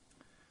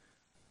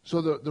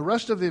 So the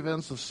rest of the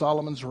events of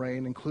Solomon's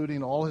reign,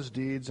 including all his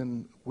deeds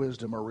and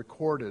wisdom, are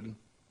recorded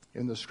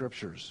in the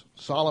Scriptures.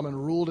 Solomon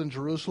ruled in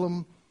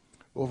Jerusalem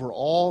over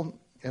all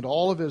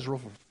of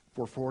Israel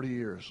for 40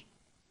 years.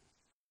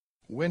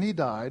 When he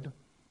died,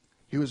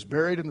 he was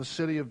buried in the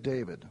city of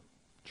David,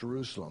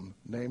 Jerusalem,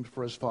 named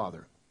for his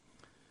father.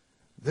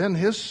 Then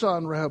his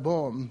son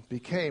Rehoboam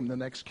became the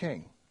next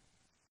king.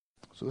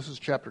 So this is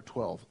chapter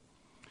 12.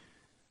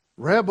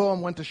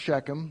 Rehoboam went to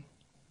Shechem,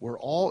 where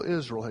all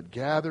Israel had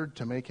gathered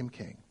to make him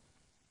king.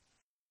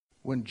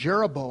 When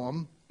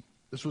Jeroboam,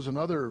 this was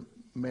another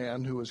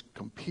man who was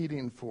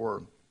competing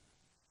for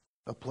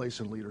a place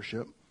in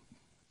leadership,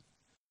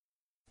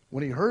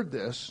 when he heard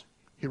this,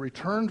 he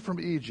returned from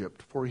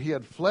Egypt, for he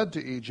had fled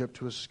to Egypt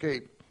to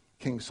escape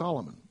King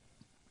Solomon.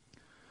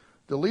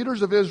 The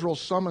leaders of Israel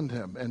summoned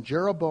him, and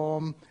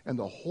Jeroboam and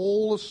the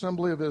whole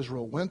assembly of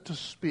Israel went to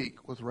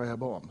speak with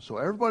Rehoboam. So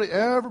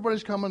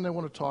everybody's coming, they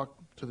want to talk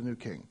to the new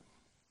king.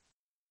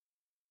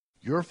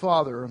 Your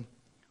father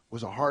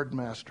was a hard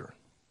master.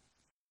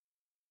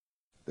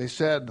 They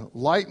said,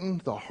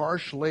 lighten the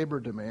harsh labor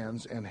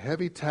demands and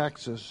heavy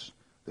taxes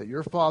that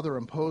your father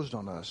imposed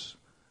on us.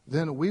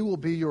 Then we will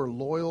be your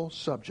loyal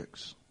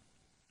subjects.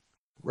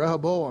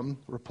 Rehoboam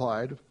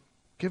replied,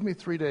 give me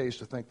 3 days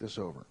to think this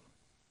over.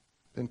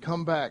 Then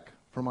come back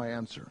for my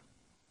answer.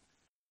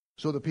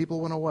 So the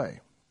people went away.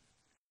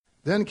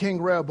 Then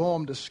King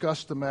Rehoboam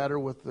discussed the matter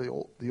with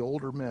the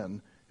older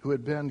men who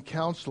had been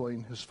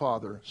counseling his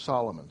father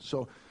Solomon.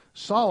 So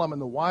Solomon,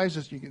 the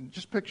wisest, you can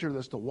just picture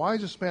this, the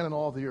wisest man in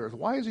all the earth.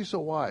 Why is he so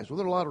wise? Well,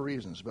 there are a lot of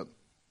reasons, but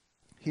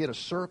he had a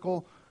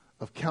circle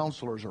of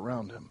counselors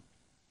around him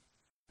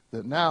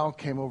that now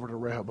came over to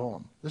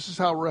Rehoboam. This is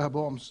how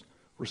Rehoboam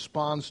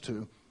responds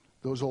to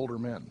those older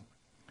men.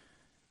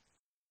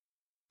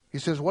 He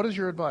says, what is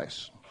your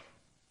advice?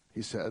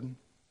 He said,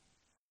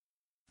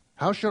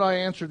 how should I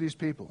answer these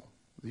people?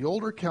 The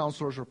older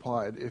counselors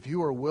replied, if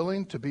you are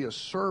willing to be a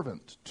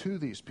servant to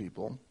these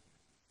people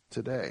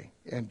today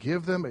and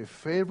give them a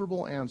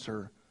favorable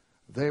answer,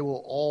 they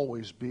will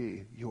always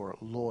be your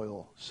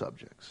loyal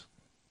subjects.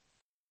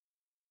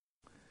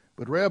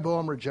 But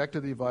Rehoboam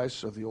rejected the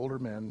advice of the older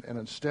men and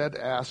instead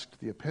asked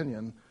the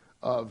opinion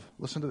of,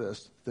 listen to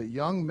this, the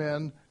young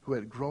men who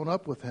had grown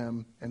up with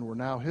him and were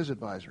now his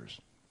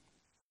advisors.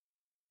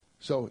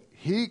 So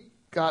he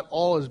got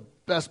all his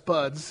best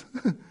buds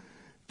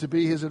to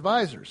be his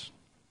advisors.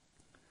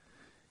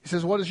 He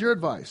says, what is your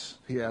advice?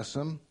 He asks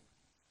them.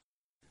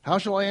 How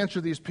shall I answer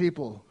these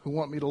people who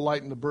want me to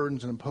lighten the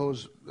burdens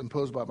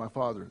imposed by my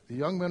father? The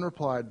young men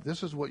replied,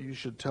 this is what you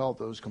should tell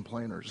those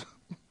complainers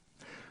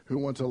who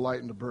want to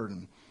lighten the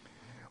burden.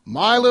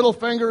 My little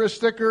finger is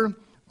thicker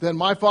than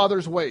my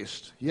father's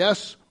waist.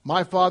 Yes,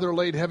 my father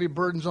laid heavy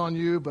burdens on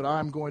you, but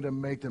I'm going to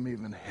make them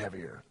even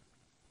heavier.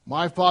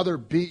 My father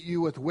beat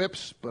you with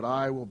whips, but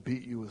I will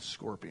beat you with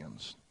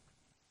scorpions.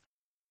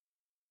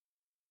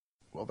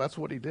 Well, that's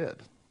what he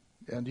did.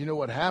 And you know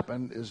what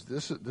happened is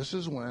this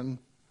is when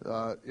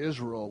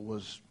Israel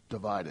was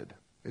divided.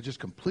 It just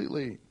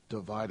completely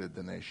divided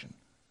the nation.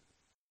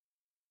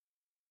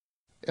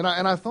 And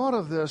I thought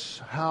of this,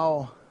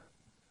 how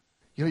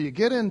you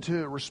get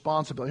into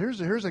responsibility.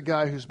 Here's a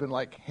guy who's been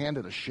like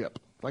handed a ship.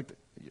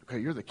 Okay,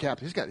 you're the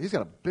captain. He's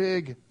got a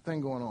big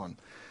thing going on.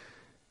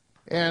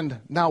 And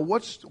now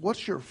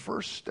what's your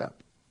first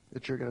step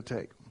that you're going to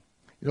take?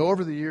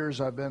 Over the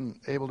years, I've been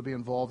able to be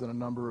involved in a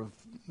number of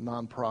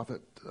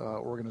nonprofit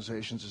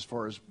organizations as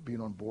far as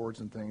being on boards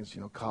and things,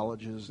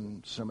 colleges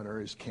and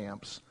seminaries,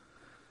 camps,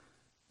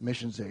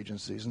 missions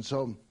agencies. And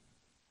so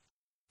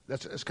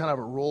that's kind of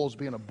a role as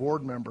being a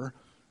board member,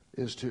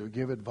 is to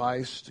give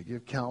advice, to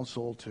give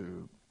counsel,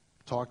 to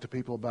talk to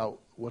people about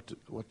what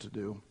to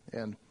do.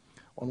 And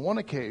on one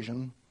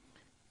occasion,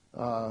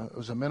 it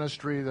was a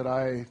ministry that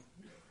I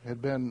had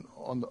been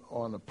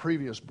on a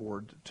previous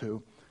board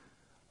to.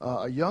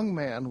 A young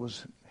man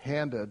was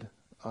handed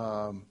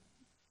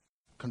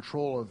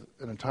control of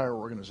an entire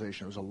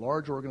organization. It was a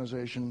large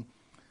organization,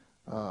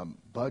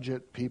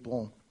 budget,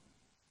 people,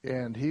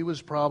 and he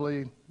was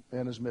probably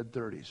in his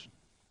mid-30s.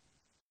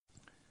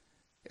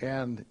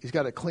 And he's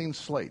got a clean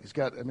slate.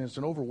 It's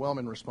an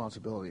overwhelming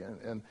responsibility.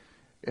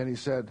 And he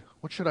said,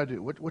 what should I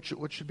do?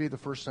 What should be the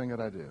first thing that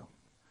I do?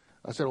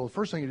 I said, well, the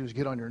first thing you do is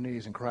get on your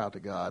knees and cry out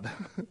to God.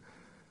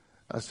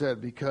 I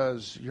said,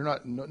 because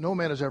no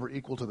man is ever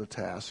equal to the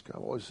task.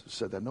 I've always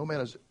said that. No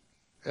man is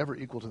ever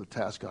equal to the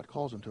task God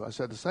calls him to. I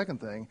said, the second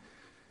thing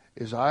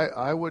is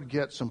I would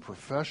get some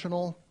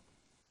professional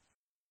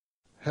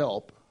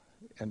help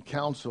and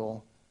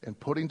counsel in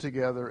putting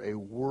together a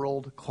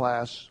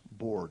world-class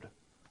board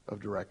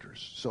of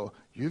directors. So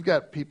you've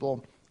got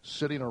people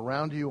sitting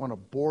around you on a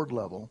board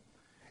level,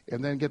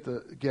 and then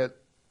get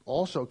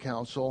also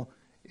counsel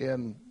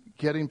in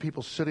getting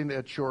people sitting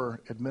at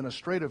your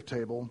administrative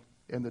table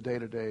in the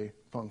day-to-day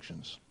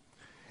functions.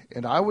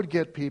 And I would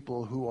get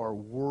people who are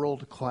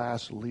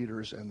world-class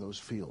leaders in those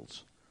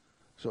fields.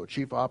 So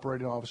chief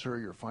operating officer,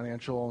 your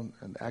financial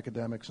and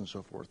academics and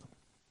so forth.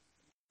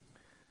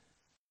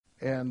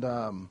 And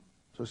so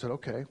I said,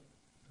 okay.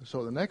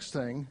 So the next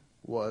thing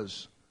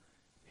was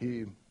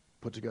he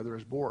put together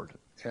his board,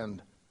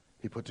 and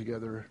he put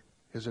together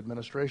his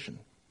administration.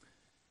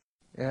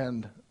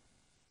 And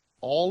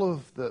all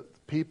of the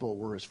people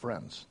were his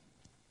friends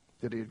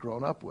that he had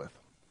grown up with.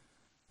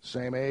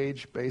 Same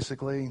age,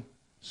 basically,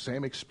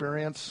 same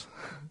experience,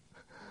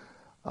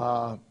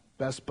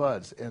 best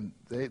buds. And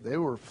they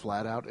were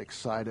flat out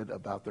excited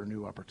about their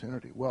new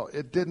opportunity. Well,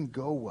 it didn't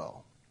go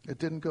well. It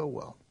didn't go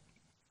well.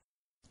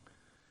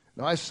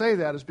 Now, I say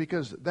that is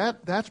because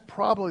that's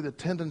probably the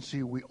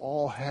tendency we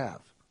all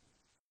have.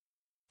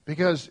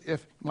 Because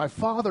if my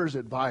father's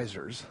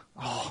advisors,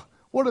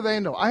 what do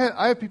they know?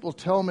 I have people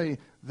tell me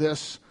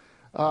this.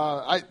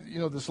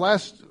 This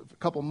last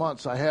couple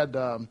months, I had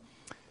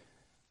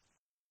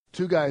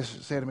two guys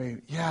say to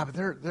me, "Yeah, but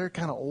they're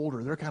kind of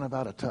older. They're kind of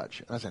out of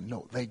touch." And I said,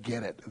 "No, they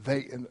get it.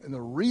 And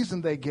the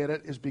reason they get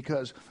it is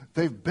because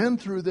they've been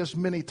through this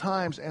many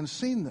times and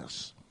seen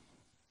this."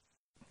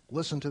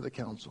 Listen to the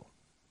counsel.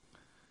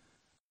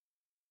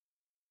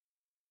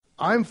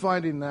 I'm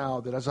finding now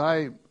that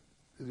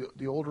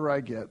the older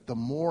I get, the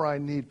more I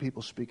need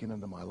people speaking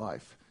into my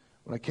life.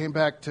 When I came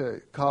back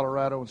to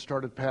Colorado and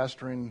started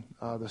pastoring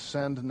the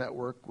Send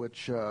Network,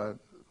 which I'm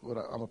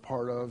a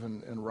part of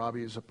and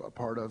Robbie is a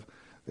part of,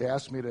 they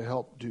asked me to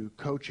help do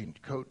coaching,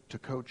 to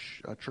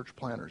coach church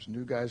planters,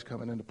 new guys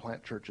coming in to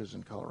plant churches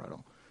in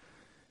Colorado.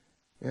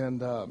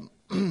 And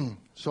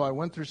so I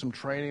went through some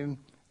training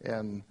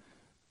and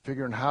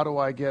figuring how do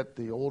I get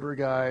the older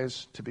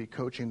guys to be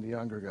coaching the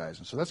younger guys.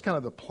 And so that's kind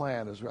of the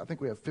plan. I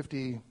think we have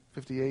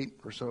 58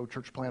 or so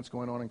church plants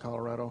going on in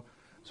Colorado.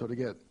 So to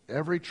get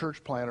every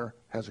church planter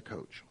has a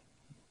coach.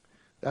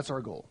 That's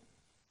our goal.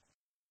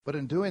 But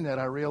in doing that,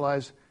 I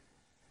realized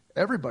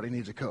everybody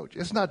needs a coach.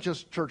 It's not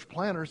just church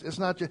planters. It's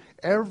not just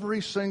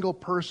every single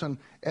person.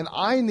 And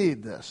I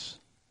need this.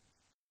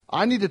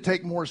 I need to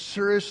take more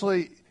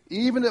seriously,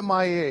 even at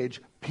my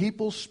age,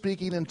 people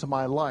speaking into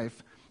my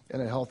life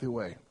in a healthy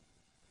way.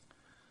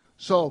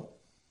 So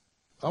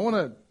I want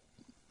to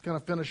kind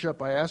of finish up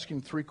by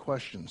asking three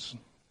questions.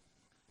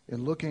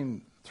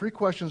 Three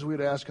questions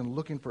we'd ask in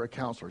looking for a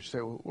counselor. You say,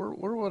 well,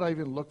 where would I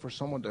even look for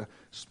someone to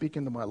speak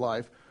into my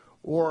life?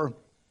 Or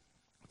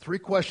three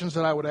questions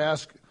that I would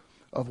ask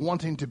of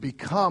wanting to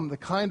become the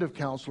kind of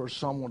counselor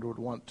someone would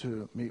want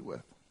to meet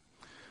with.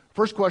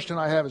 First question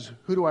I have is,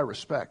 who do I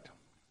respect?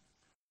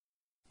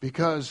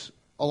 Because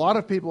a lot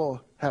of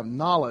people have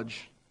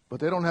knowledge, but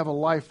they don't have a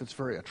life that's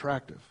very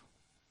attractive.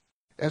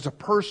 As a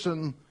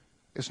person,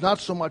 it's not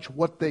so much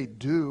what they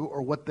do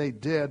or what they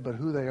did, but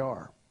who they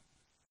are.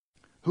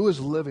 Who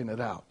is living it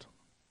out?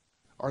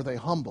 Are they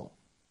humble?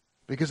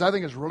 Because I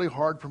think it's really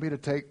hard for me to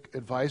take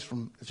advice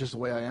from, it's just the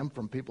way I am,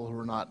 from people who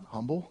are not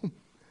humble. You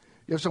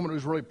have someone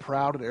who's really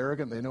proud and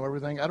arrogant, they know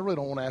everything. I really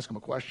don't want to ask them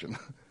a question.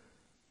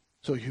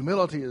 So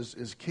humility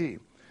is key.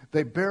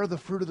 They bear the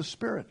fruit of the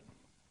Spirit.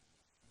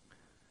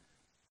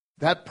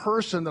 That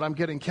person that I'm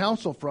getting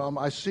counsel from,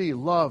 I see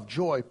love,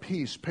 joy,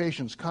 peace,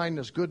 patience,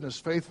 kindness, goodness,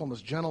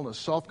 faithfulness, gentleness,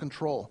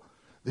 self-control.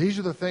 These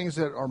are the things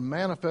that are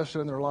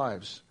manifested in their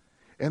lives.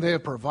 And they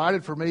have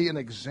provided for me an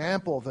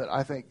example that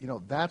I think,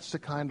 that's the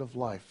kind of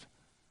life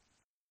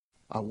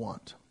I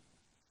want.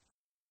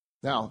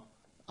 Now,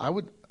 I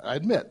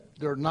admit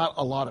there are not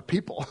a lot of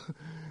people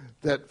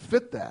that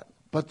fit that,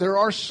 but there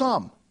are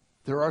some.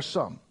 There are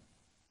some.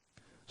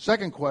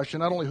 Second question,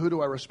 not only who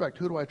do I respect,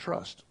 who do I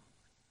trust?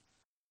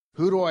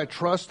 Who do I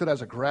trust that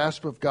has a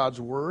grasp of God's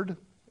word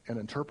and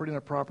interpreting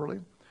it properly?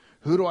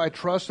 Who do I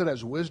trust that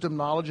has wisdom,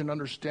 knowledge, and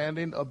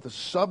understanding of the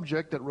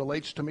subject that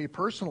relates to me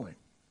personally?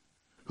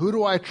 Who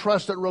do I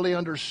trust that really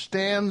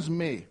understands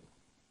me?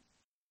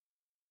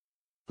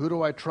 Who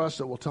do I trust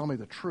that will tell me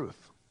the truth?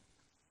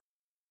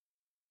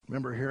 I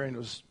remember hearing, it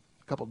was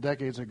a couple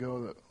decades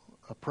ago, that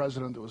a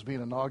president that was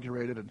being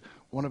inaugurated, and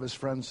one of his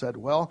friends said,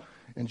 well,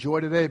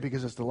 enjoy today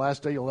because it's the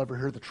last day you'll ever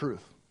hear the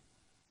truth.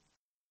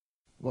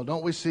 Well,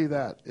 don't we see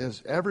that?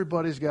 Is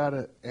everybody's got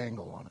an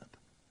angle on it.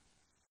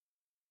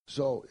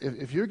 So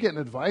if you're getting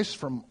advice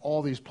from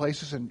all these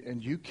places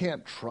and you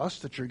can't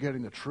trust that you're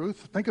getting the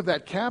truth, think of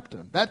that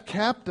captain. That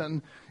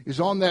captain is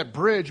on that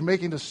bridge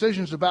making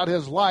decisions about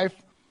his life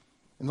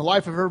and the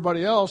life of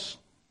everybody else.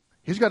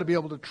 He's got to be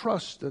able to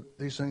trust that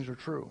these things are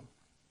true.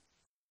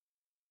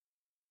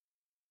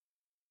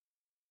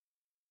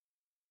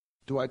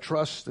 Do I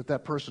trust that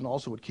that person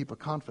also would keep a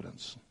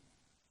confidence?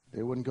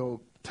 They wouldn't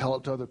go tell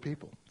it to other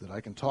people, that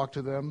I can talk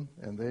to them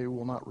and they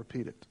will not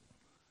repeat it.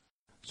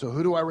 So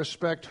who do I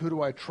respect? Who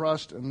do I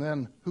trust? And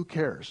then who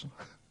cares?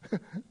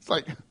 It's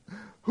like,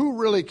 who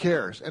really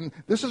cares? And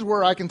this is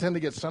where I can tend to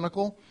get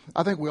cynical.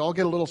 I think we all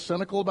get a little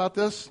cynical about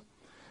this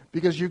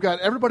because you've got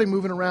everybody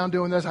moving around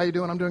doing this. How you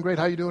doing? I'm doing great.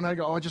 How you doing? I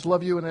go, I just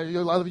love you and I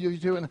love you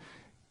too. And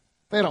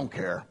they don't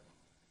care.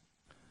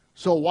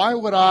 So why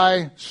would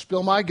I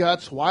spill my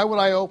guts? Why would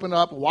I open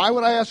up? Why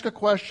would I ask a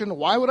question?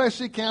 Why would I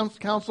seek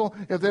counsel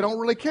if they don't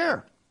really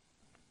care?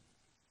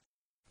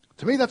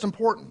 To me, that's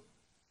important.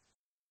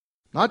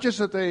 Not just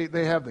that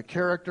they have the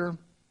character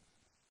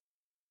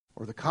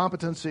or the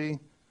competency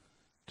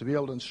to be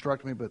able to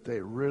instruct me, but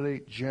they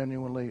really,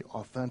 genuinely,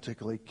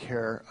 authentically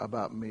care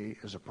about me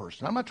as a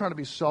person. I'm not trying to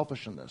be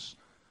selfish in this,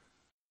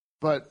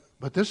 but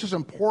this is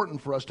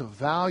important for us to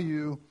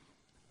value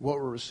what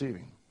we're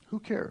receiving. Who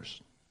cares?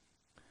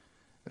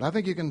 And I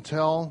think you can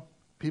tell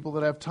people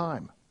that have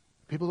time.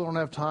 People that don't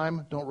have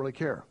time don't really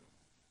care.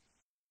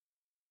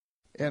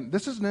 And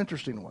this is an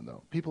interesting one,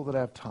 though. People that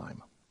have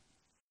time.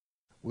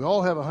 We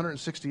all have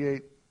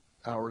 168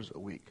 hours a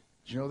week.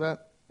 Did you know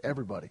that?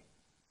 Everybody.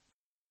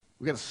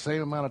 We got the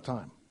same amount of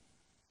time.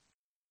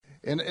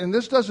 And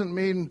this doesn't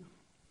mean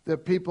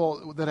that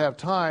people that have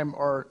time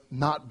are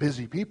not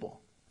busy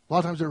people. A lot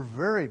of times they're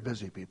very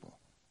busy people.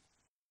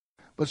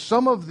 But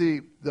some of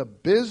the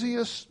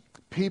busiest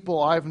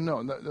people I've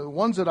known, the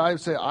ones that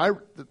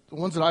the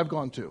ones that I've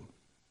gone to,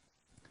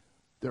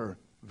 they're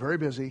very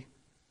busy,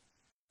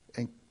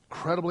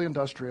 incredibly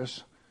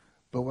industrious,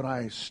 but when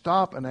I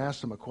stop and ask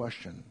them a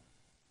question,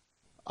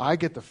 I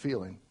get the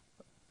feeling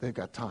they've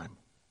got time.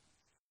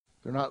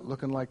 They're not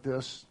looking like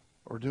this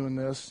or doing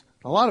this.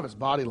 A lot of it's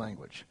body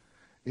language.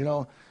 You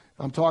know,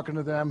 I'm talking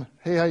to them,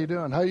 hey, how you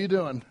doing? How you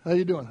doing? How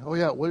you doing? Oh,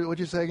 yeah, what'd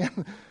you say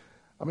again?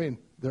 I mean,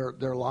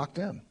 they're locked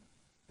in.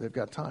 They've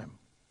got time.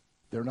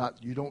 They're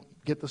not. You don't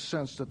get the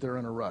sense that they're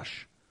in a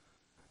rush.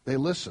 They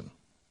listen.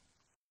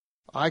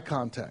 Eye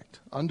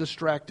contact,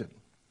 undistracted.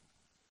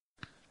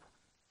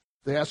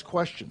 They ask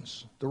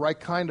questions, the right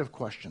kind of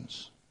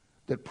questions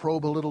that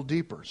probe a little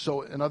deeper.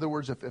 So, in other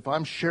words, if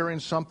I'm sharing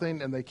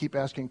something and they keep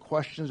asking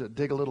questions that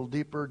dig a little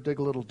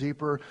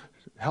deeper,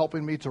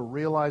 helping me to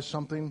realize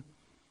something,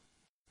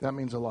 that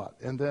means a lot.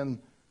 And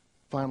then,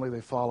 finally,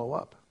 they follow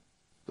up.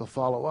 They'll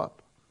follow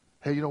up.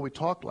 Hey, we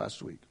talked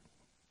last week.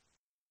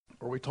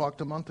 Or we talked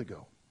a month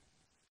ago.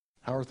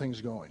 How are things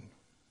going?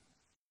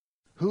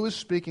 Who is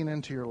speaking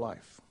into your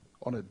life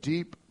on a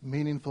deep,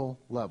 meaningful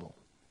level?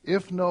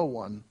 If no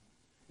one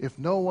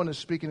is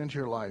speaking into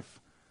your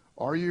life,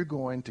 are you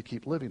going to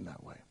keep living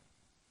that way?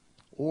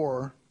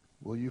 Or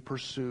will you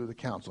pursue the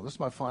counsel? This is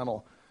my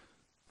final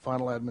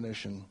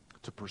admonition,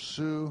 to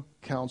pursue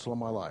counsel in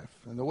my life.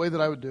 And the way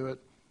that I would do it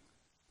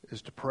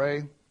is to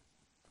pray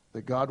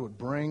that God would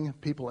bring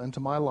people into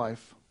my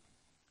life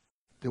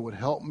that would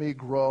help me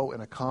grow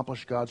and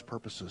accomplish God's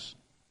purposes,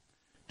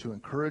 to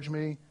encourage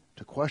me,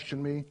 to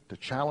question me, to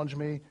challenge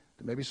me,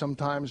 to maybe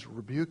sometimes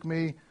rebuke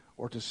me,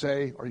 or to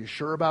say, are you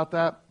sure about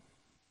that?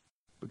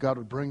 But God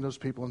would bring those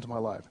people into my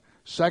life.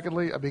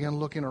 Secondly, I began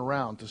looking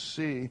around to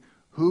see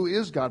who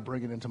is God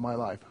bringing into my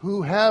life?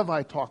 Who have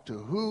I talked to?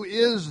 Who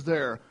is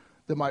there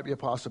that might be a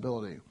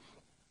possibility?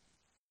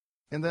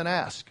 And then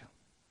ask.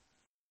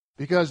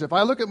 Because if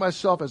I look at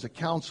myself as a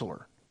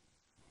counselor,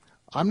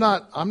 I'm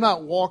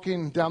not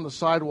walking down the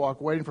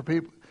sidewalk waiting for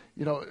people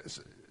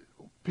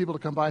to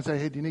come by and say,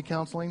 hey, do you need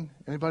counseling?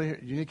 Anybody here?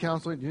 Do you need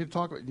counseling? Do you need to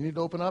talk? Do you need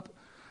to open up?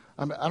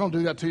 I don't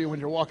do that to you when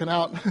you're walking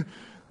out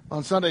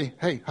on Sunday.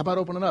 Hey, how about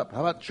opening up?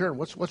 How about sharing?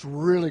 What's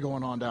really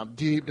going on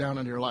deep down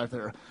in your life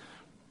there?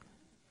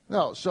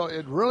 No, so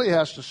it really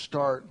has to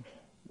start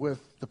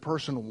with the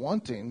person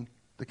wanting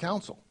the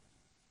counsel.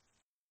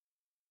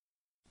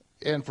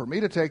 And for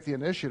me to take the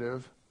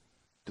initiative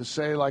to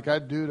say, like I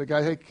do to the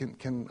guy, hey,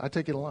 can I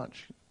take you to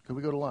lunch? Could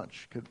we go to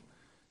lunch? Could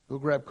go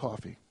grab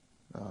coffee?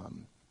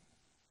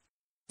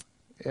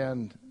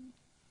 And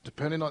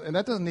depending on, and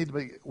that doesn't need to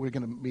be, we're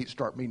going to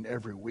start meeting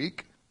every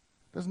week.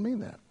 Doesn't mean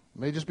that. It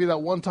may just be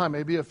that one time,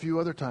 maybe a few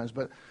other times.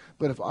 But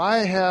if I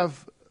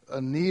have a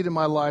need in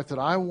my life that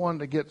I want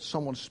to get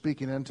someone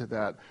speaking into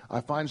that, I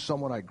find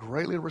someone I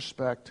greatly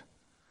respect,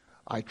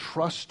 I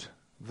trust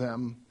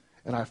them,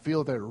 and I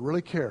feel they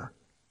really care,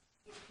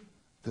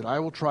 that I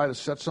will try to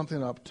set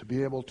something up to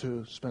be able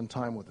to spend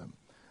time with them.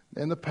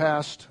 In the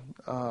past,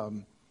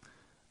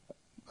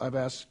 I've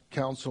asked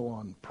counsel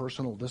on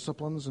personal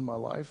disciplines in my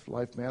life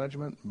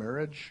management,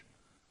 marriage,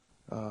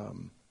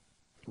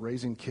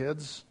 raising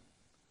kids.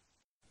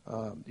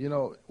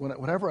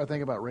 Whenever I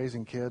think about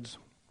raising kids,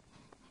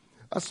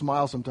 I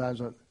smile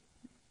sometimes at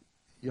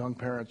young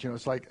parents.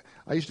 It's like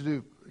I used to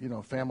do,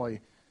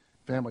 family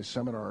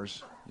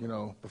seminars,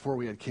 before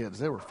we had kids.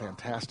 They were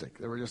fantastic.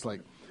 They were just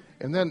like,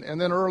 and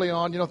then early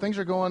on, things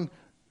are going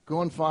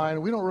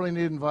fine. We don't really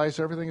need advice.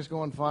 Everything is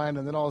going fine.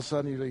 And then all of a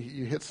sudden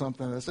you hit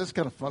something. It's just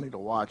kind of funny to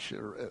watch.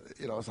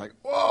 It's like,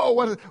 whoa,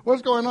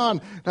 what's going on?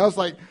 And I was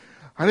like,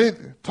 I need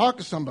to talk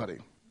to somebody.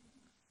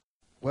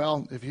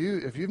 Well, if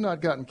you've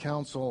not gotten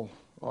counsel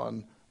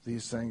on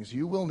these things,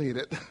 you will need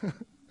it.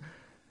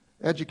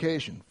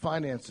 Education,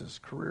 finances,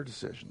 career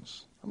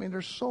decisions. I mean,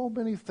 there's so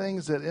many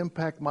things that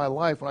impact my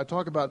life. When I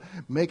talk about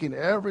making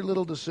every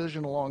little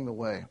decision along the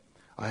way,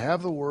 I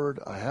have the Word,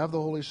 I have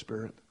the Holy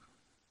Spirit.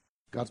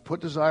 God's put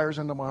desires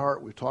into my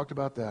heart. We've talked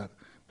about that.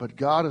 But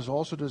God is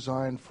also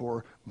designed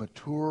for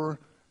mature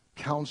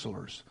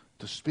counselors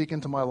to speak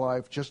into my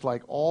life, just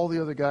like all the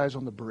other guys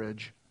on the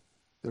bridge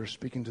that are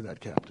speaking to that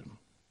captain.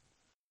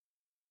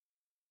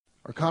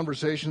 Our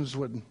conversations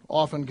would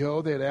often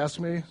go, they'd ask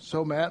me,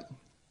 so Matt,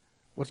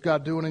 what's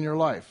God doing in your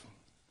life?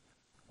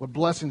 What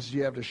blessings do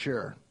you have to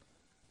share?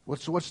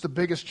 What's the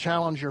biggest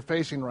challenge you're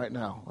facing right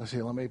now? I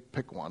say, let me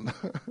pick one.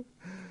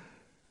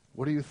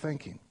 What are you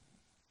thinking?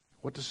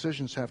 What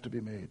decisions have to be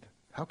made?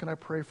 How can I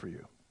pray for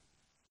you?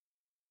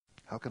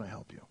 How can I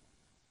help you?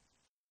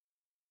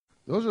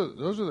 Those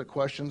are the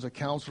questions a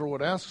counselor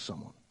would ask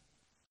someone.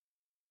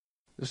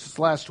 This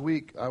last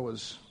week, I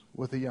was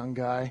with a young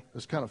guy. It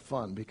was kind of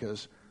fun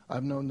because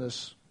I've known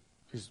this.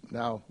 He's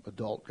now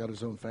adult, got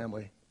his own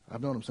family.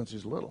 I've known him since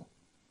he's little.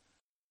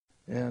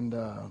 And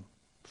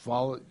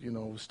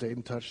stayed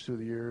in touch through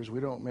the years. We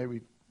don't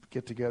maybe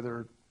get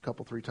together a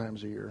couple, 3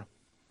 times a year.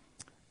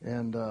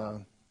 And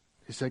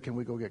he said, can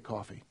we go get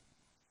coffee?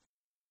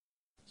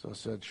 So I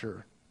said,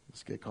 sure,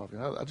 let's get coffee.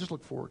 I just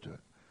look forward to it.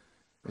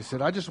 He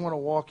said, I just want to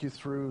walk you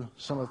through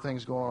some of the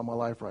things going on in my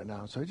life right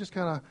now. So he just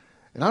kind of,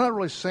 and I'm not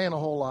really saying a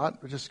whole lot,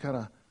 but just kind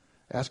of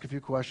ask a few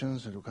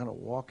questions and we're kind of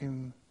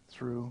walking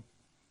through.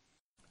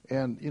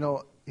 And,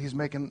 he's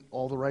making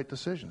all the right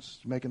decisions,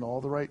 making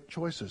all the right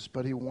choices,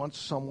 but he wants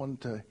someone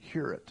to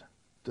hear it.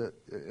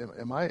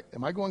 Am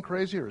I going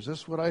crazy, or is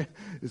this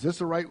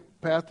the right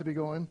path to be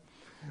going?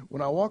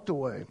 When I walked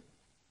away,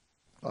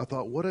 I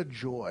thought, what a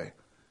joy,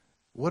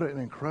 what an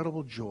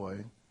incredible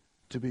joy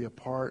to be a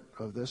part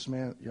of this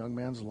young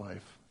man's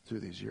life through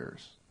these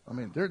years. I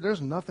mean,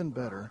 there's nothing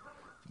better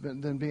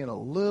than being a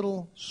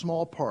little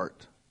small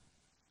part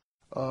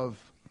of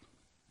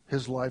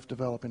his life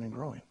developing and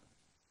growing.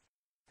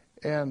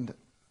 And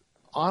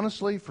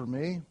honestly, for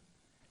me,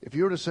 if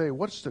you were to say,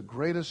 what's the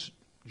greatest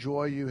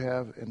joy you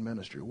have in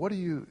ministry? What do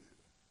you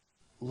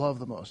love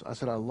the most? I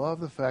said, I love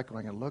the fact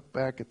when I can look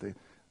back at the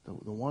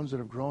ones that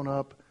have grown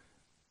up,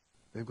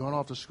 they've gone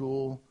off to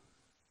school,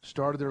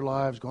 started their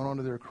lives, gone on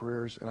to their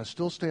careers, and I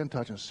still stay in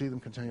touch and see them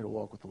continue to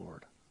walk with the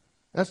Lord.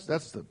 That's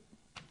the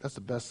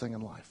best thing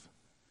in life.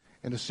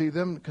 And to see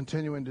them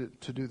continuing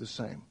to do the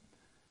same.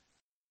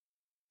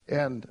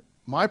 And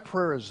my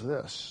prayer is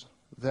this,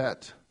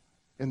 that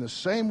in the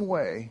same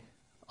way,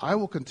 I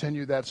will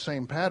continue that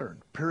same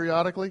pattern.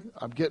 Periodically,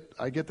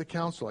 I get the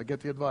counsel, I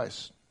get the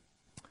advice.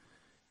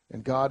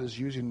 And God is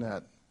using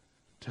that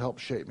to help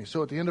shape me.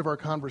 So at the end of our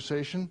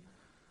conversation,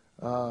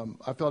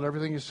 I felt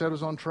everything you said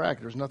was on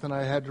track. There's nothing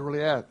I had to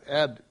really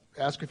add.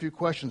 Ask a few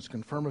questions,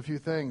 confirm a few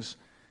things,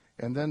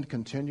 and then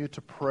continue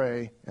to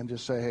pray and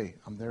just say, hey,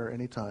 I'm there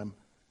anytime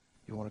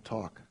you want to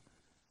talk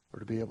or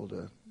to be able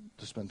to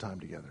spend time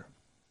together.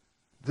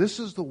 This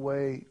is the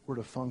way we're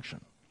to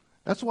function.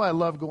 That's why I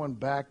love going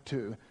back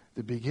to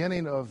the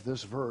beginning of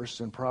this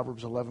verse in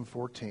Proverbs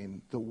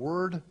 11:14. The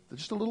word,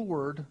 just a little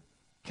word,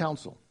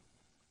 counsel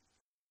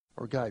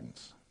or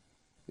guidance,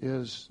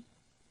 is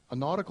a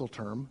nautical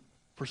term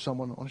for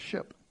someone on a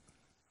ship.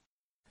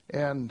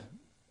 And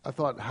I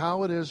thought,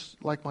 how it is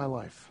like my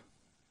life.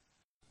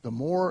 The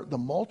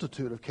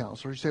multitude of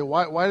counselors. You say,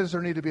 why does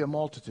there need to be a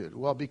multitude?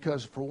 Well,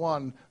 because for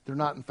one, they're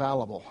not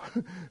infallible.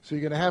 So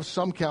you're going to have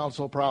some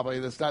counsel probably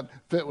that's not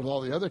fit with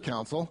all the other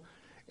counsel.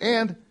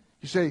 And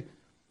you say,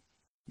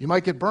 you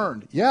might get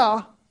burned.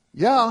 Yeah.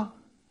 Have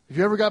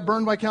you ever got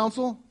burned by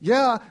counsel?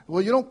 Yeah.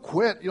 Well, you don't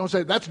quit. You don't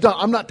say, that's done.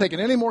 I'm not taking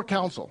any more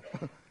counsel.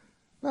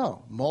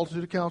 No,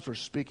 multitude of counselors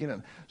speaking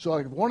in. So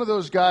like if one of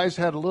those guys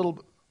had a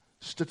little,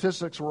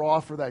 statistics were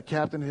off for that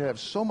captain, he'd have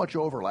so much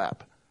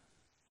overlap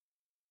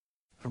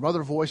from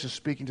other voices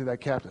speaking to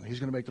that captain. He's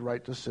going to make the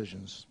right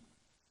decisions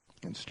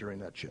in steering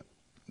that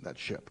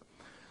ship.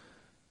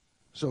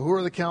 So who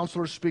are the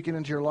counselors speaking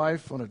into your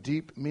life on a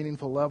deep,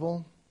 meaningful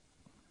level?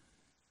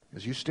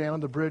 As you stand on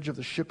the bridge of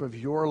the ship of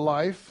your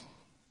life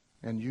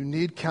and you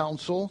need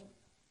counsel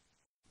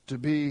to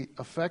be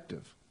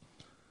effective,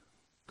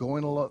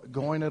 going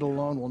it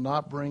alone will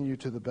not bring you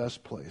to the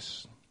best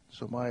place.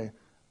 So my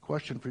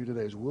question for you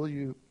today is, will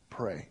you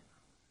pray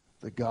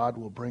that God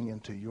will bring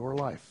into your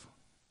life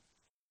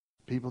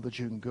people that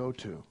you can go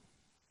to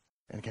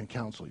and can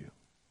counsel you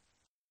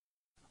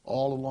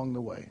all along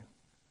the way?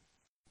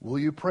 Will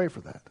you pray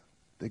for that?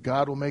 That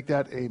God will make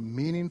that a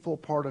meaningful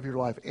part of your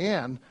life,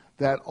 and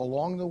that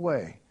along the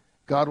way,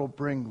 God will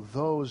bring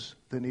those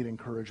that need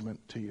encouragement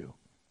to you.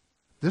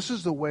 This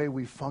is the way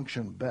we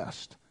function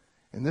best.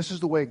 And this is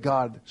the way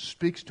God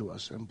speaks to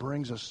us and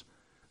brings us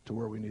to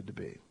where we need to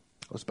be.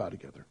 Let's bow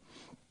together.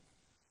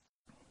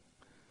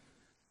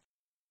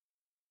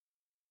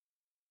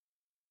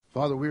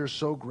 Father, we are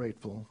so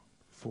grateful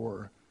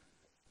for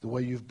the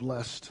way you've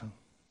blessed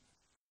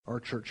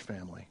our church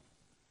family.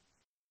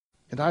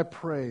 And I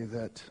pray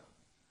that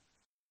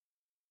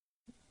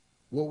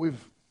what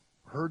we've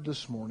heard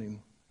this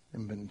morning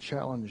and been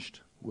challenged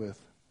with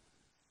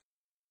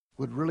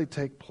would really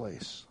take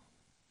place.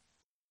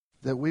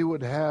 That we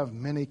would have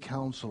many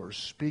counselors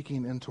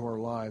speaking into our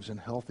lives in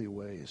healthy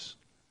ways.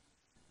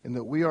 And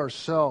that we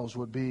ourselves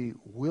would be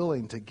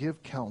willing to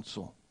give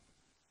counsel.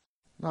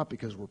 Not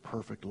because we're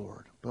perfect,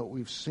 Lord, but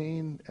we've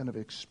seen and have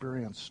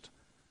experienced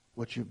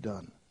what you've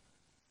done.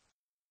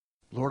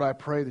 Lord, I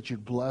pray that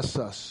you'd bless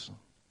us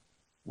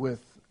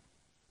with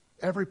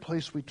every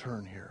place we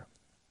turn here,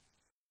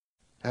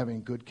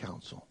 having good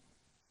counsel.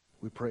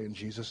 We pray in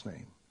Jesus'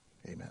 name.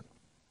 Amen.